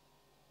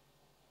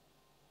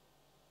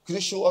 Could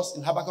you show us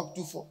in Habakkuk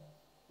 2:4?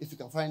 If you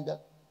can find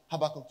that.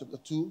 Habakkuk chapter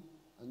 2,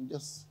 and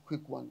just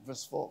quick one,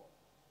 verse 4.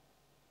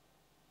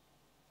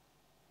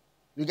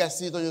 You guys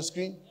see it on your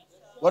screen?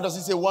 What does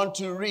it say? Want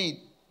to read?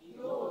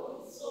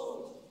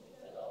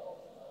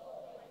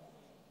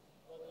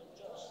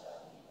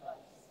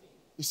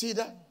 You see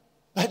that?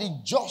 But the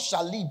just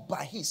shall live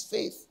by his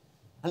faith.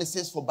 And it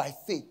says, for by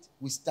faith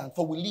we stand.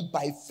 For we live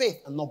by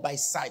faith and not by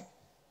sight.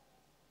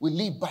 We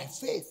live by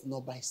faith,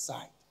 not by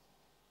sight.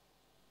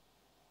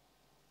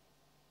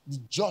 The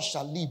just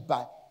shall live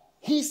by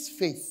his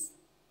faith.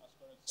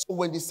 So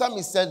when the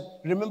psalmist said,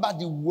 remember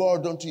the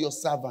word unto your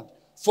servant,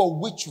 for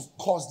which you've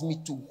caused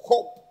me to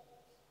hope,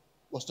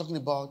 was talking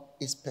about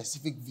a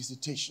specific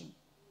visitation.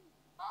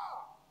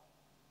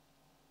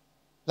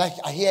 Like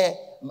I hear,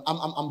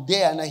 I'm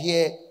there and I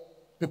hear,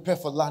 prepare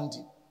for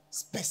landing.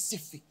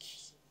 Specific.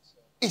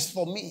 It's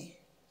for me.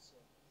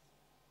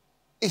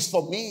 It's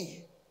for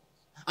me.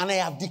 And I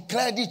have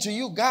declared it to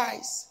you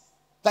guys,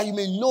 that you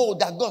may know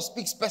that God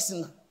speaks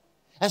personal.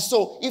 And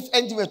so, if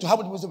anything were to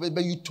happen to me,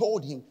 but you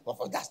told him,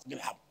 well, that's going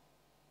to happen.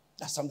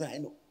 That's something I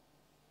know.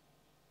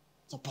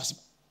 It's not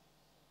possible.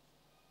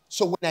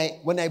 So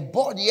when I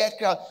board the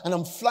aircraft and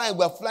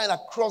we're flying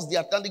across the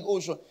Atlantic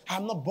Ocean,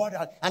 I'm not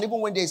bothered. And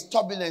even when there's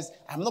turbulence,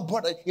 I'm not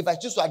bothered. If I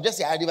choose to address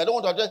it, if I don't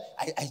want to address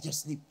it, I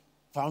just sleep.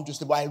 If I want to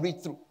sleep, I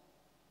read through.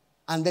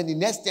 And then the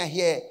next thing I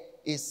hear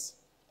is,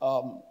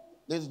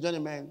 ladies and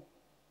gentlemen,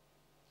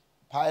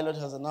 pilot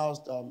has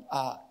announced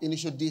our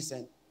initial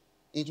descent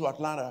into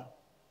Atlanta.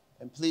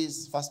 And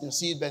please fasten your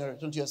seatbelt and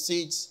return to your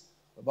seats.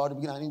 We're about to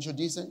begin an initial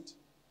descent.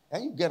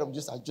 And you get up,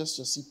 just adjust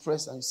your seat,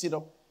 press, and you sit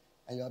up.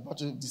 And you're about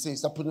to descend. You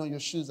start putting on your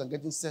shoes and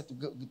getting set to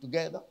get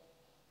together.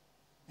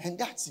 And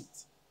that's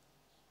it.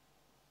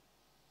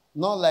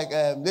 Not like,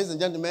 ladies and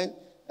gentlemen,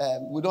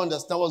 we don't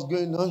understand what's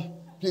going on.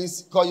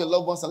 Please call your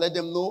loved ones and let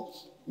them know.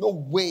 No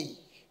way.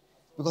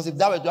 Because if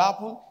that were to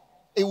happen,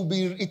 it will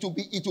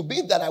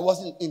be that I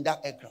wasn't in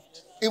that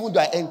aircraft, even though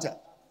I entered.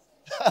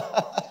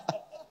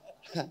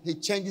 He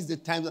changes the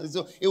time,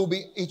 so it will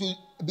be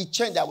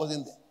changed that I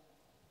wasn't there.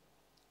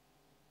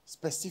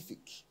 Specific.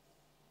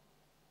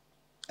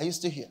 Are you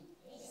still here?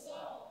 Yes,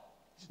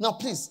 sir. Now,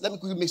 please, let me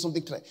quickly make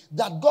something clear.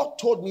 That God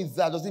told me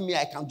that doesn't mean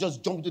I can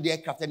just jump into the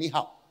aircraft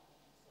anyhow.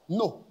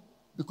 No,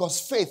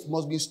 because faith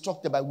must be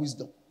instructed by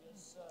wisdom.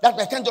 That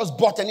I can't just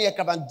board any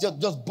aircraft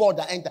and just board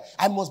and enter.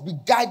 I must be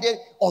guided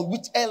on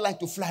which airline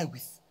to fly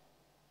with,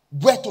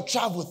 where to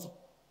travel with.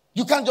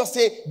 You can't just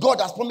say,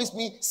 God has promised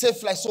me safe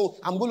flight, so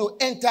I'm going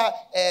to enter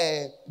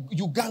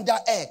Uganda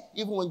Air,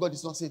 even when God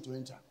is not saying to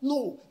enter.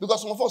 No,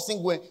 because some of us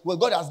think when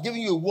God has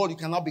given you a word, you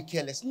cannot be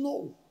careless.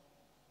 No.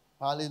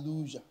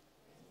 Hallelujah.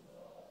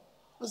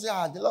 You say,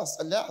 the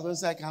Lord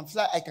say, I can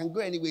fly, I can go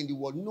anywhere in the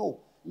world.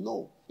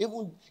 No.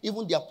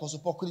 Even the Apostle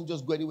Paul couldn't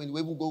just go anywhere in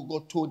the world. Even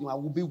God told him, I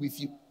will be with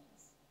you.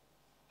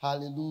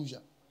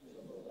 Hallelujah.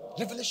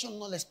 Revelation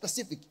knowledge,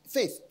 specific.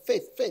 Faith.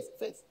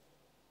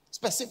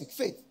 Specific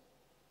faith.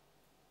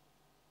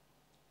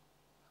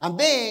 And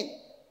then,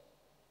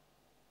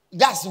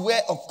 that's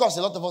where, of course,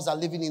 a lot of us are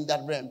living in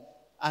that realm.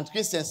 And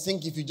Christians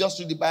think if you just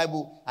read the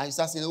Bible and you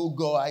start saying, oh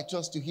God, I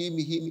trust you, heal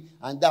me,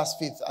 and that's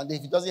faith. And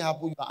if it doesn't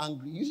happen, you are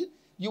angry.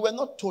 You were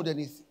not told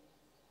anything.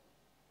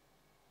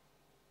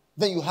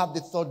 Then you have the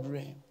third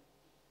realm,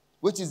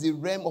 which is the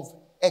realm of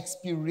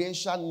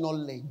experiential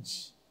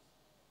knowledge.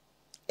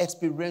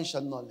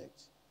 Experiential knowledge.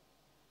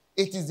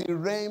 It is the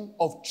realm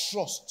of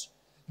trust.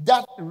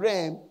 That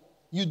realm,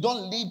 you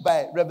don't live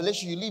by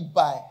revelation, you live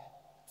by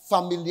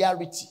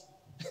familiarity.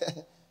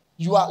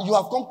 You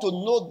have come to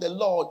know the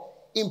Lord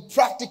in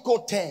practical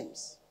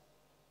terms.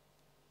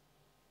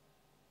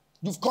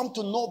 You've come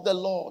to know the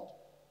Lord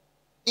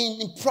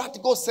in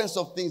practical sense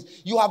of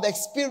things. You have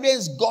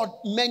experienced God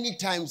many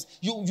times.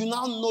 You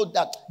now know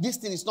that this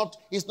thing is not,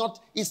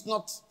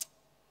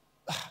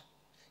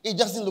 it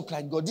doesn't look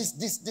like God. This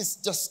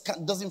just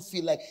doesn't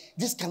feel like,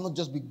 this cannot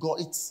just be God.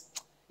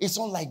 It's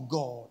not like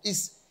God.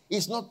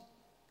 It's not,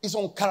 it's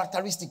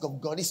uncharacteristic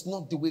of God. It's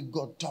not the way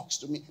God talks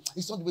to me.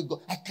 It's not the way God,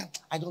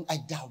 I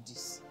doubt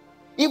this.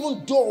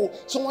 Even though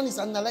someone is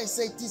analyzing,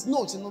 say it is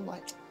no, it's not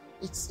like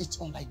it's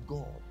unlike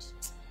God.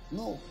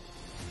 No.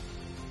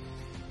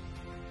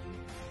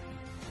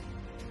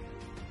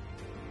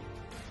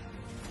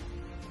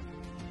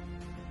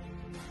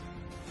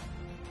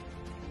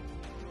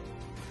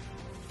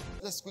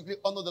 Let's quickly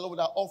honor the Lord with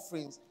our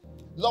offerings.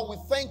 Lord, we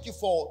thank you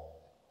for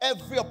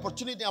every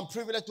opportunity and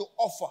privilege to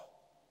offer.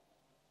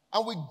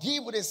 And we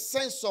give with a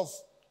sense of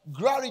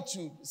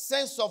gratitude,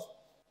 sense of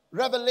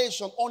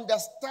revelation,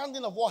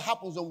 understanding of what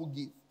happens when we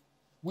give.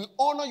 We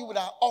honor you with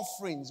our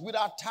offerings, with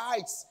our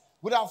tithes,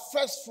 with our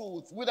first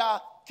fruits, with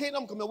our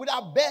kingdom commitment, with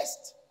our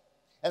best.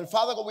 And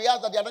Father God, we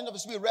ask that the anointing of the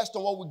Spirit rest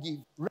on what we give.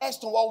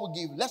 Rest on what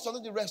we give. Let your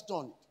anointing rest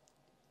on it.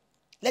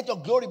 Let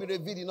your glory be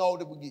revealed in all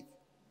that we give.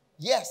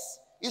 Yes,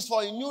 it's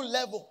for a new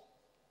level,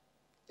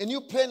 a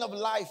new plane of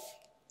life,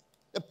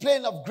 a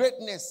plane of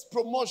greatness,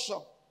 promotion.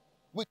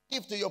 We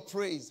give to your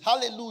praise.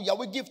 Hallelujah.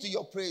 We give to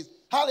your praise.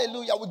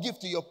 Hallelujah. We give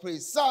to your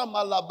praise. We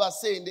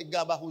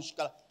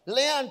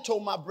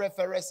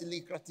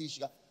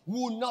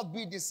will not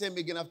be the same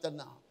again after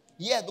now.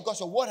 Yes, because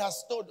your word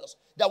has told us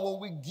that when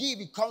we give,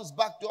 it comes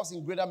back to us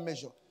in greater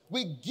measure.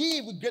 We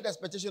give with great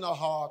expectation in our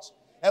hearts,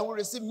 and we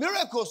receive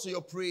miracles to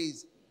your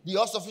praise. The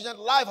all-sufficient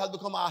life has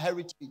become our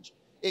heritage.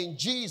 In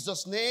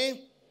Jesus' name.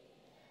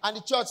 And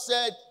the church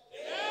said,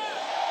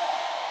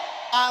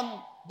 and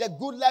the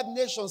Good Life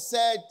Nation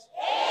said,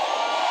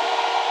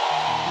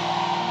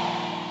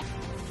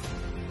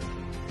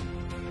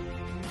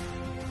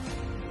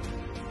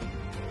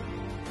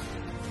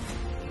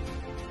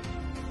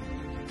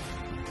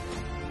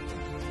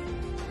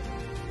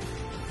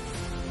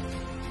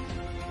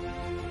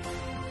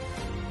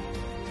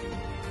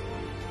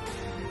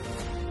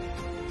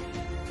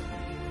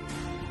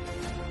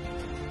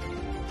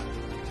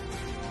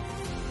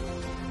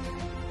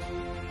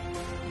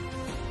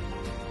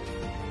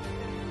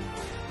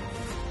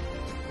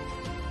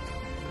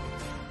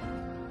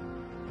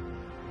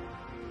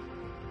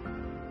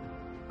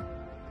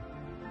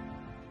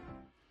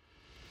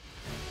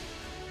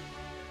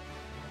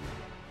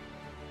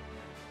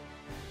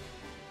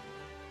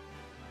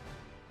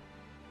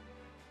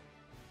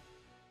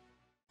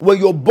 when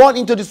you're born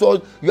into this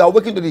world, you are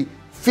awakened to the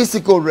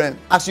physical realm.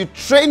 As you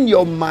train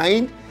your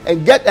mind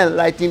and get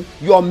enlightened,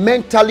 you are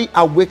mentally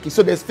awakened.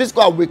 So there's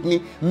physical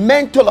awakening,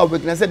 mental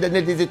awakening. I said that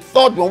there is a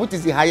third one, which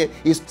is the higher,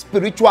 is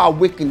spiritual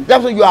awakening.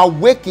 That's when you are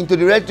awakened to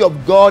the reality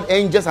of God,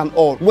 angels, and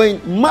all.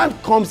 When man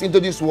comes into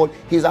this world,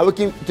 he's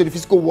awakened to the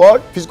physical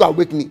world, physical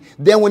awakening.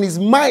 Then when his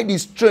mind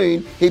is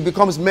trained, he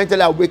becomes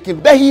mentally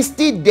awakened. But he's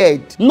still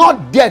dead.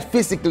 Not dead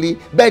physically,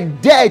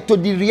 but dead to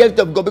the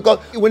reality of God. Because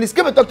when the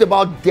scripture talked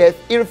about death,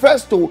 it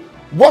refers to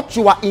what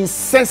you are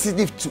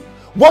insensitive to,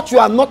 what you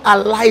are not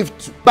alive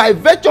to. By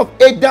virtue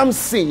of Adam's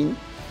sin,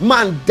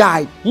 man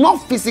died. Not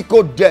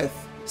physical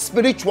death,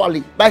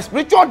 spiritually. By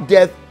spiritual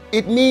death,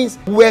 it means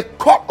we're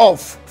cut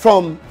off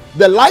from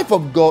the life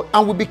of God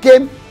and we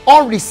became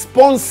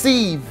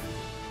unresponsive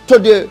to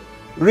the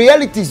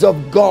realities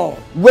of God.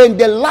 When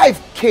the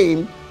life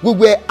came, we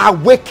were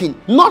awakened.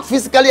 Not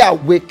physically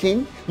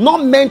awakened,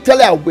 not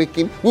mentally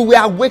awakened. We were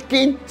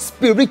awakened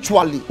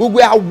spiritually. We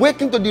were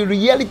awakened to the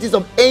realities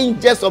of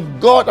angels of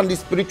God and the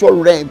spiritual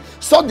realm.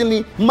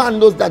 Suddenly, man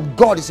knows that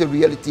God is a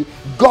reality.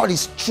 God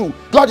is true.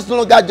 God is no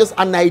longer just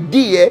an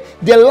idea.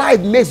 The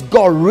life makes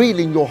God real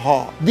in your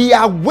heart. The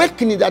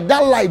awakening that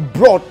life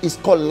brought is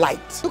called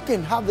light. You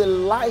can have the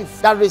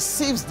life that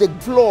receives the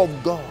flow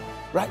of God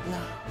right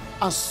now.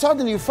 And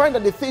suddenly you find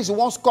that the things you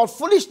once called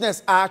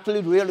foolishness are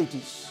actually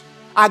realities,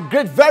 are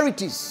great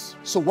verities.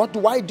 So what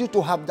do I do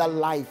to have that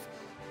life?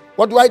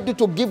 What do I do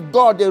to give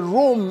God a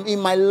room in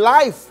my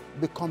life?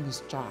 Become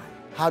his child.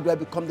 How do I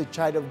become the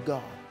child of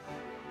God?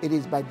 It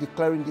is by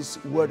declaring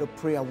this word of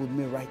prayer with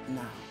me right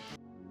now.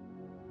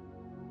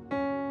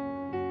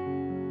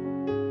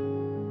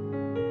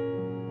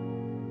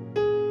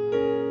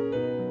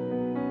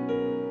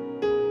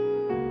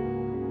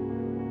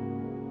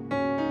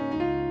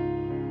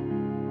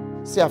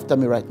 Say after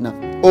me right now.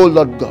 Oh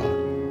Lord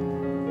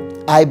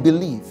God, I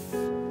believe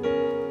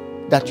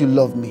that you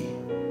love me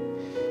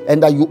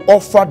and that you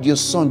offered your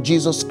son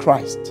Jesus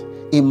Christ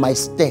in my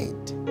stead,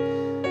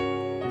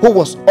 who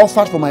was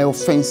offered for my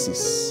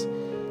offenses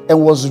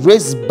and was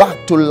raised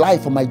back to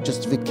life for my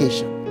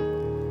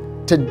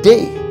justification.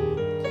 Today,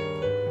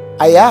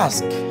 I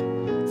ask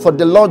for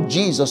the Lord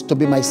Jesus to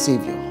be my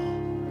Savior.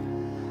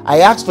 I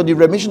ask for the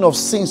remission of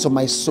sins of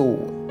my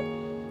soul.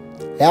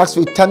 I ask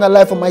for eternal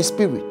life of my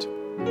spirit.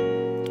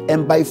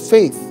 And by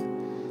faith,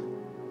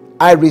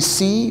 I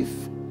receive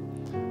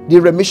the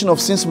remission of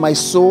sins of my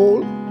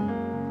soul.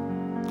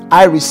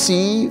 I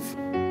receive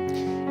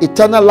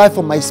eternal life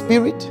of my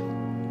spirit.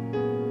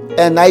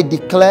 And I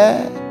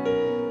declare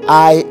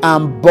I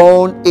am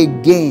born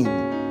again.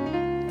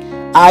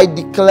 I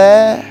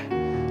declare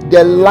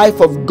the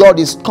life of God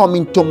is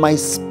coming to my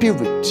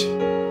spirit.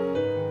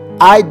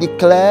 I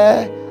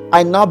declare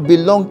I now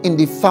belong in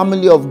the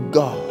family of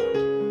God.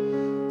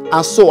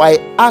 And so I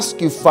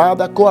ask you,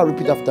 Father, go and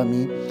repeat after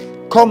me.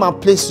 Come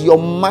and place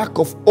your mark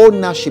of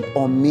ownership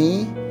on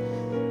me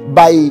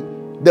by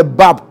the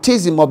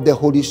baptism of the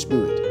Holy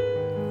Spirit.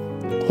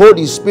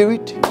 Holy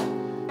Spirit,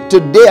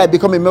 today I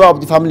become a member of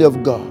the family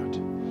of God.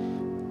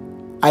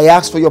 I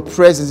ask for your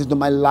presence into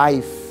my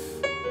life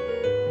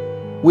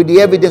with the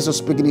evidence of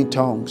speaking in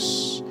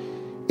tongues.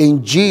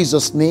 In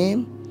Jesus'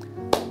 name,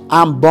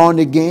 I'm born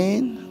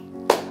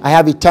again. I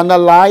have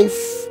eternal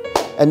life,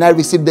 and I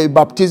receive the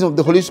baptism of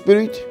the Holy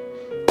Spirit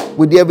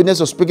with the evidence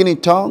of speaking in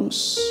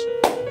tongues.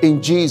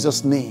 In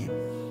Jesus' name.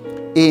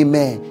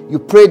 Amen. You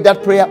prayed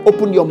that prayer.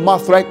 Open your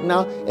mouth right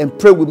now and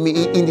pray with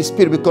me in the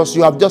Spirit, because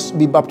you have just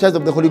been baptized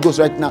of the Holy Ghost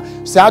right now.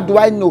 So how do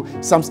I know?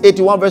 Psalms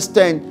 81 verse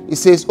 10, it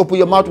says, open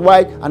your mouth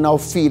wide and I'll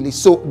feel it.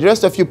 So the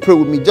rest of you pray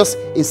with me just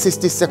in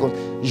 60 seconds.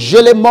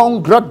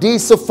 Jelemon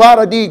gradiso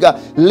faradiga,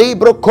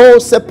 libro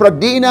cose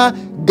pradina,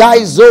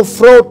 gaizo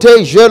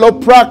frote gelo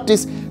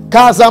practice,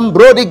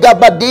 Kazambrodi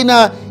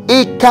gabadina,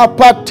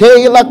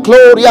 ikapate la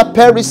gloria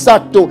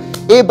perisacto,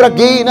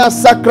 Ibragina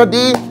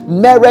sacradi,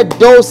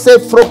 meredose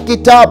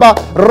frokitaba,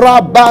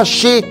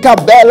 rabashi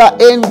kabela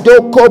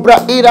endo cobra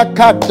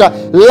irakata,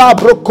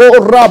 labroko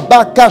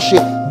rabakashi,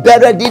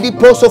 beredidi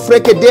poso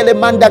freke dele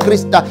manda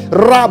crista,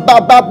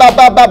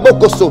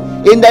 rabababababokoso,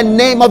 in the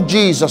name of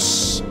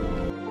Jesus.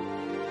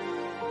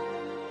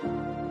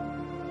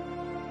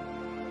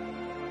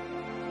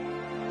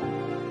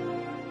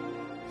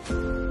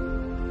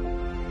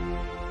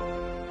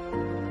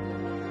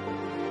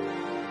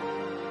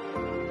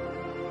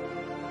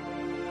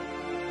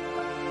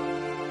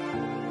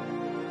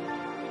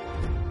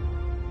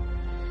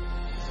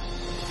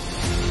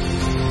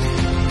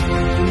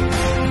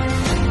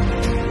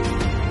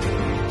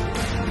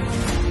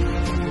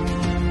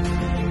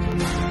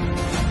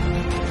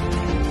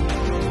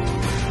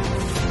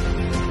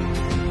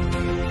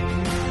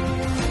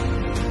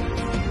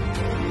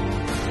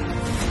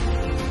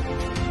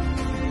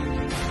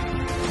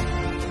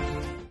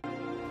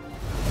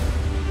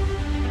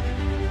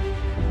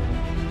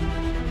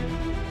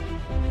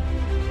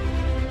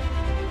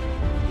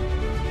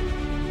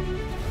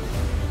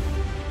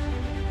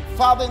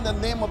 Father, in the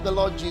name of the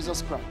Lord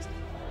Jesus Christ,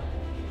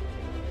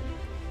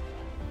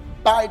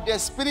 by the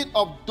spirit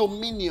of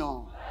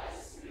dominion,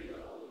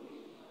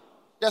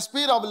 the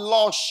spirit of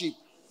lordship,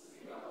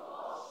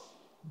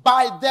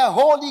 by the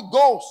Holy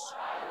Ghost,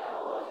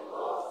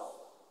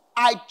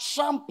 I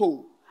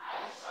trample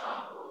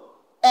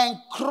and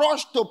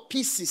crush to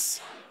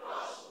pieces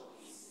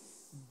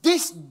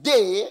this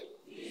day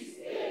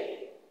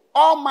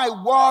all my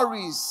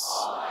worries,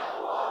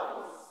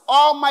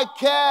 all my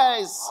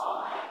cares,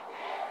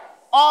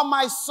 all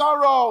my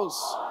sorrows,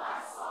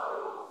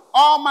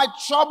 all my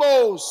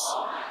troubles,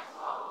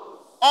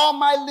 all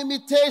my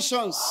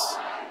limitations.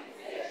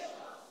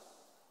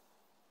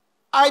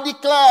 I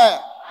declare,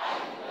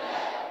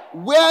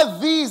 where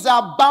these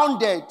are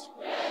bounded,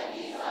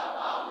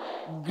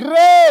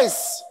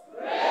 grace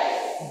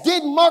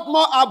did much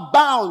more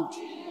abound.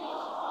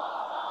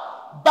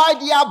 By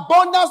the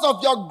abundance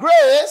of your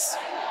grace,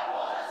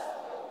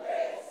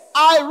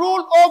 I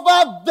rule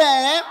over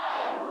them.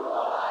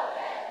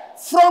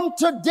 From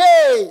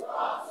today,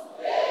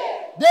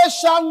 they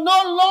shall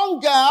no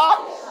longer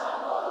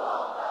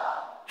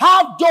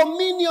have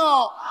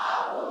dominion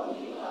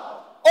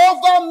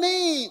over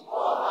me.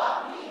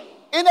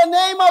 In the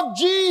name of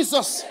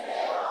Jesus,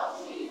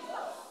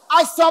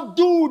 I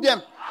subdue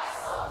them.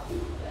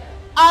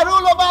 I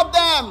rule over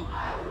them.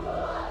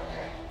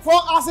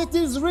 For as it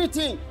is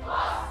written,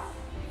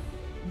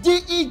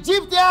 the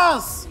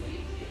Egyptians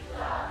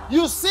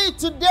you see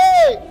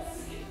today,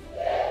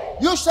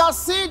 you shall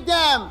see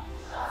them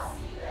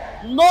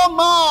no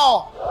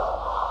more.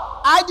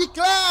 I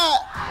declare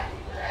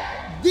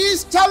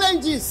these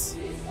challenges,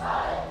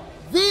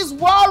 these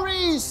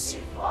worries,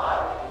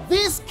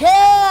 these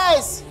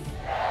cares,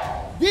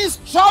 these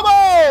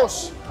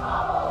troubles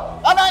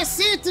that I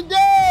see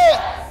today,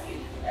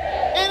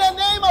 in the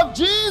name of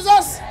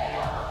Jesus,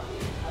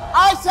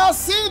 I shall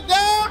see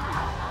them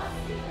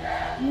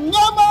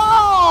no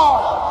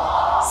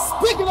more.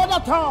 Speak in other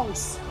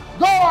tongues.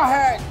 Go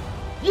ahead.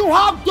 You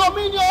have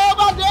dominion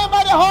over them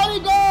by the Holy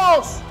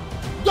Ghost.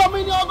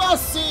 Dominion over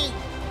sin,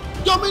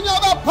 dominion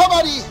over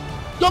poverty,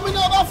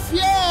 dominion over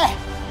fear,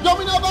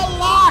 dominion over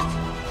lack,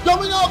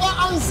 dominion over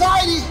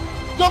anxiety,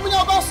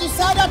 dominion over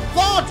suicidal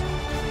thought,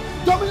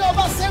 dominion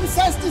over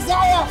same-sex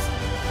desires,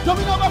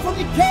 dominion over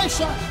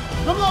fornication,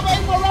 dominion over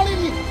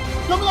immorality,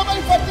 dominion over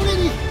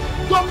infertility,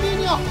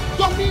 dominion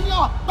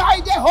by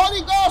the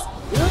Holy Ghost.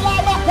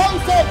 Lava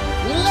Conte,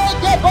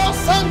 Legebo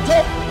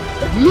Santo,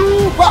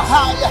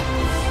 Lubahaya,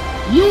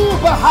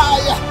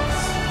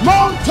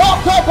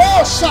 Montoko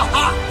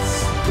Boshaha,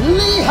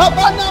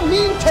 Lihabana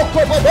Minto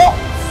Kobodo,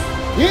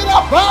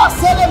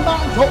 Irabasele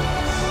Manto,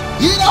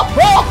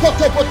 Iraboko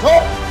Topoto,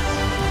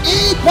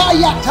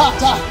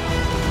 Ipayatata,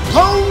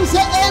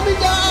 Tonza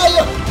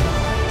Emidayo,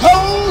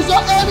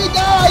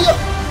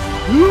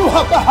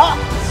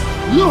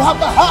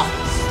 Luhabaha,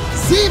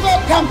 Zivo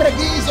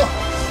Cambregizo,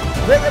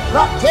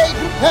 Prate,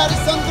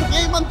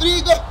 Periscope,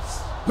 Mandrigo,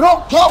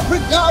 Proto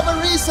Pregava,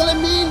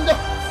 Risalemindo.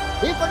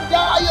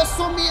 Ipadaia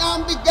sumi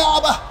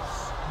ambigaba,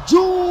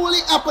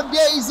 Julie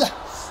Apadaisa,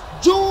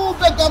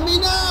 Juba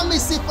Gamina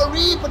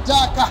Misifari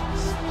Pataka,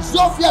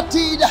 Zofia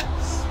Tida,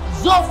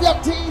 Zofia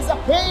Tiza,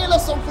 Pela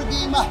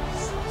Somfrigima,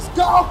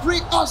 Scalpri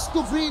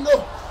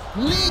Ascovrino,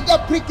 Liga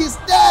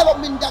Prikistelo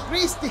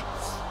Mindagristi,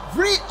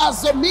 Vri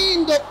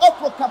Azomindo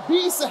Opro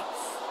Cabisa,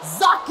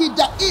 Zaki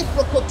da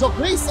Ifro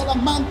Cotogrisa la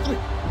Mantri,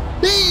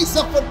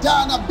 Bisa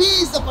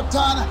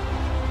Fatana,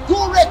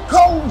 Kure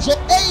Konjo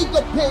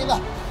Ego Pela,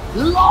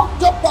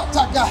 Lotto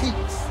Patagahi,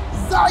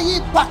 Zai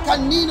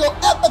Pacanino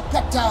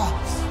Ebakata,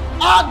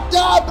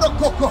 Adabro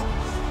Coco,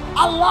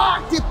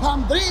 Alati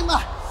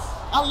Pandrima,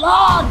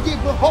 Aladi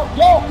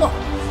Brohodoko,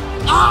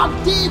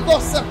 Adibo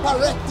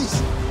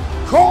Separatis,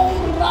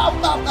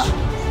 Korababa.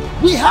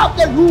 We have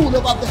the rule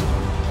over them.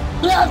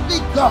 Blessed be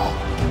God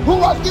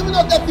who has given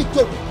us the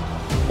victory.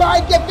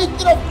 By the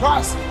victory of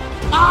Christ,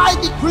 I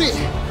decree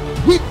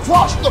we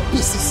crush the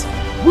pieces.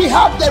 We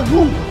have the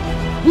rule,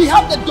 we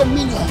have the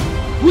dominion,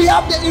 we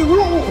have the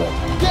rule,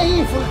 the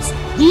influence,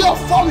 the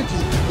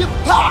authority, the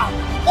power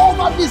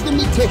over these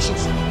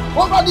limitations,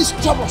 over these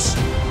troubles,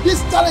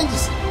 these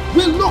challenges.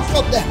 We look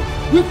for them,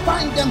 we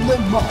find them no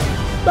more.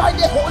 By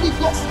the Holy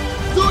Ghost,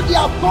 through the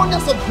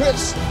abundance of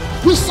grace,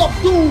 we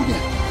subdue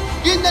them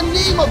in the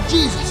name of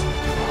Jesus.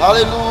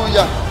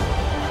 Hallelujah.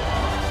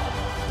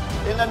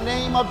 In the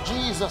name of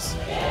Jesus.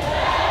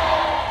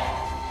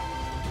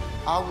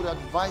 I would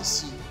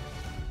advise you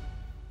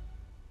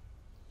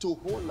to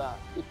hold a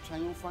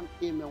triumphant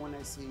amen when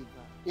I say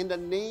that. In the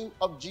name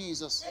of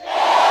Jesus.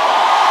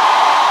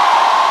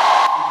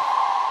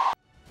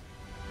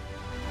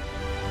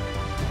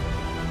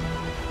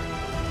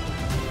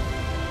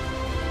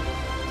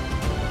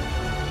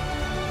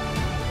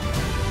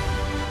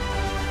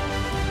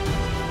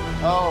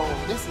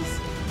 Oh, this is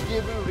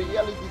giving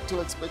reality to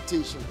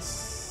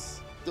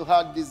expectations, to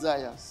heart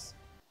desires.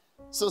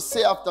 So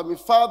say after me,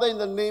 Father, in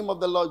the name of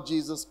the Lord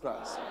Jesus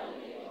Christ,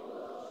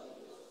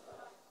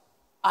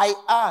 I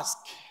ask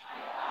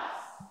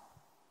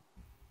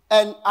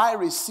and I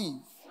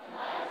receive.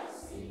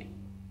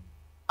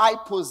 I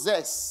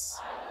possess.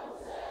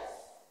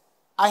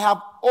 I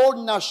have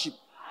ownership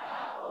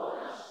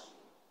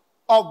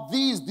of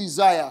these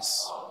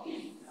desires,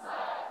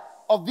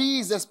 of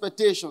these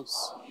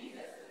expectations.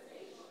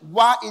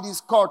 Why it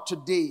is called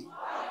today.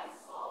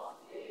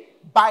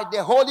 By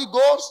the Holy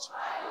Ghost,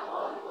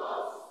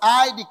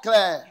 I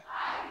declare,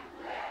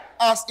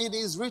 as it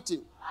is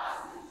written,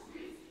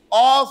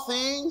 all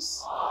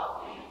things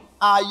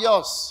are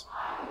yours.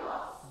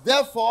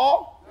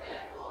 Therefore,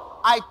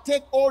 I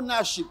take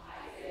ownership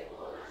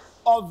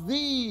of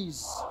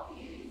these.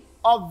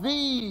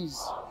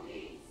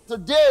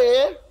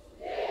 Today,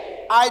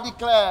 I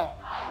declare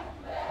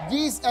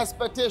these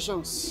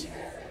expectations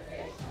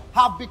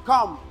have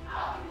become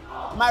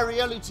my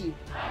reality.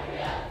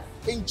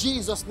 In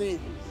Jesus' name.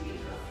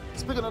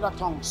 Speak another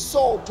tongue.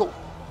 Soto.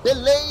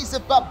 Belaze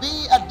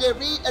babi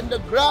aderi and the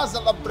grass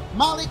of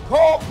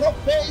Maliko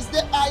proface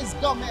the ice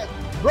gomez.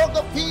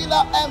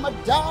 Rogofila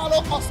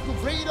amadalo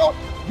oscuvrido.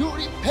 You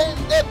repent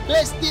the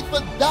bestie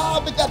for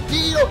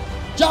davigadiro.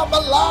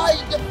 Jabalai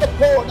the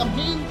pepona.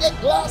 Minde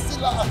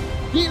glassila.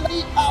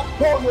 Billy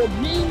apollo.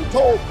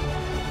 Minto.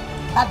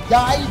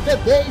 Adai the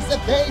days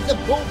of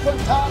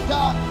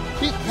Bukontata.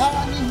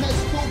 Pikani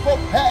mestupo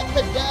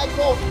peke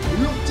deko.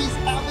 Lutis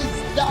avis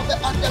dave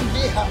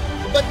andameha.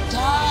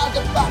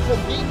 Batada bako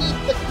mini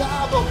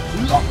pecado.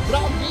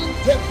 Lokra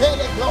minte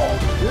pelegro.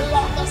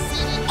 Lava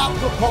city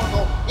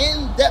apropono. In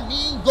the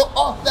mingo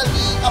of the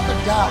lee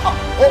abadaha.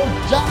 Oh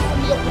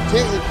jami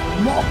opote.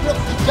 Mokro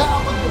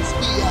fidama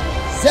guspia.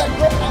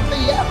 Zero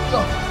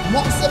ameyato.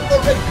 Monse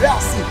for a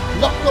grassy.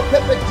 Lokro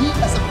pepe di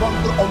as a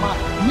bundle oma.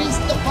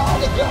 Mr.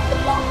 Polygraph the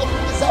lango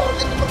from the sour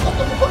and the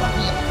potato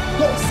morapia.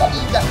 Don't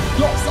salida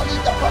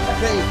from the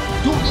grave.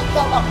 Do the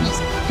palapis.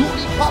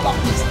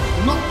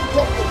 Non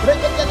troppo.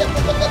 Prega delle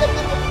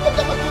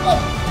matula.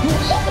 Do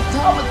the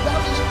avatar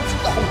down in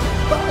the house.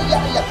 Baya,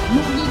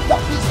 you need the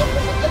piece of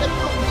the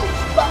telephone.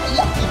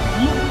 Baya,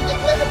 you need the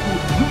therapy.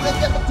 You need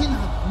the tina.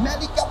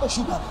 Medica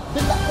sugar. The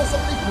lack of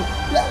people.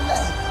 Bella.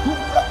 Do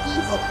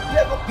prativo.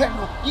 Never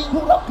penno. In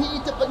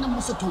rapite per the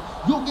musato.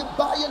 You get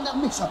by and a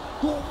mixer.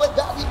 Do a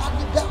daddy at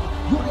the down.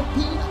 You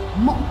repeat.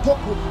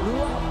 Montopo.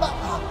 Rabba.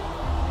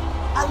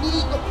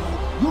 Aligo,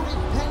 you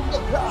repent the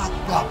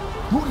graga,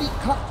 Bully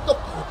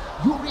Craftopo,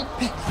 you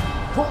repent,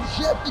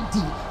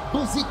 Projebidi,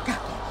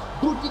 Buzicato,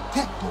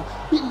 Budicato,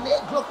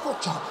 Bilegro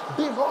Focha,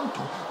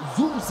 Bironto,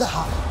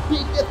 Zuzaha,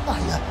 Bide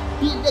Fire,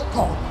 Bide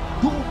Call,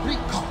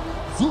 Dubrico,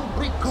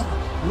 Zubrico,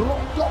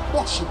 Roto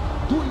Boshi,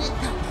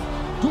 Dulicato,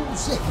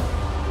 Duze,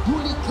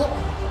 Dulico,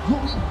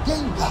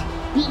 Durigenga,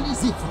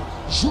 Bilizifo,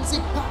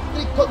 Jose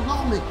Patrick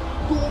Economic,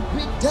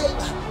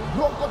 Dubritela.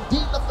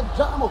 Rogodila for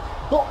drama,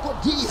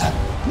 Bocodia,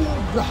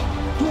 Tubra,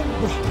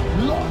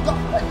 Loga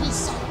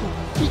Pedisato,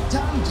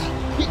 Pitanja,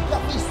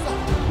 Picavisa,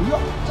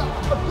 Lota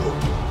Pado,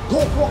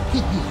 Dobro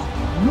Kibia,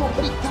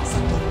 Nobri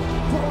Casato,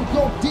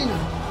 Brodo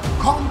Dinner,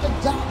 Conda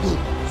Dabi,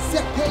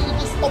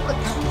 Secadis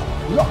Obracano,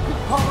 Loki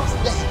Paras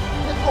Day,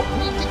 the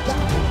Copriti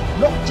Gato,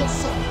 Lojo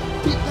Son,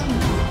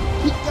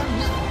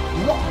 Pitana,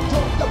 Lojo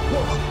the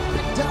Boa,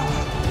 Pitana,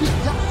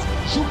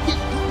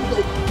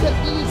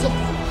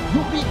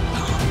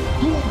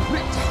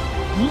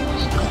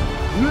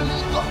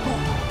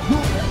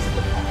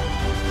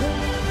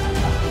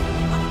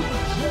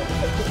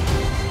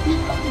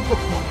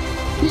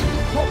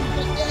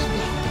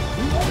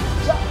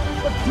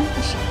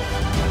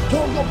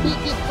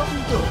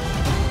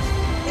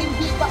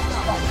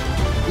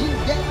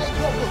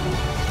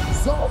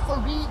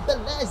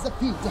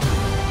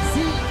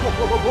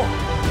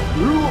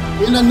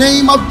 In the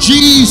name of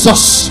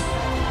Jesus.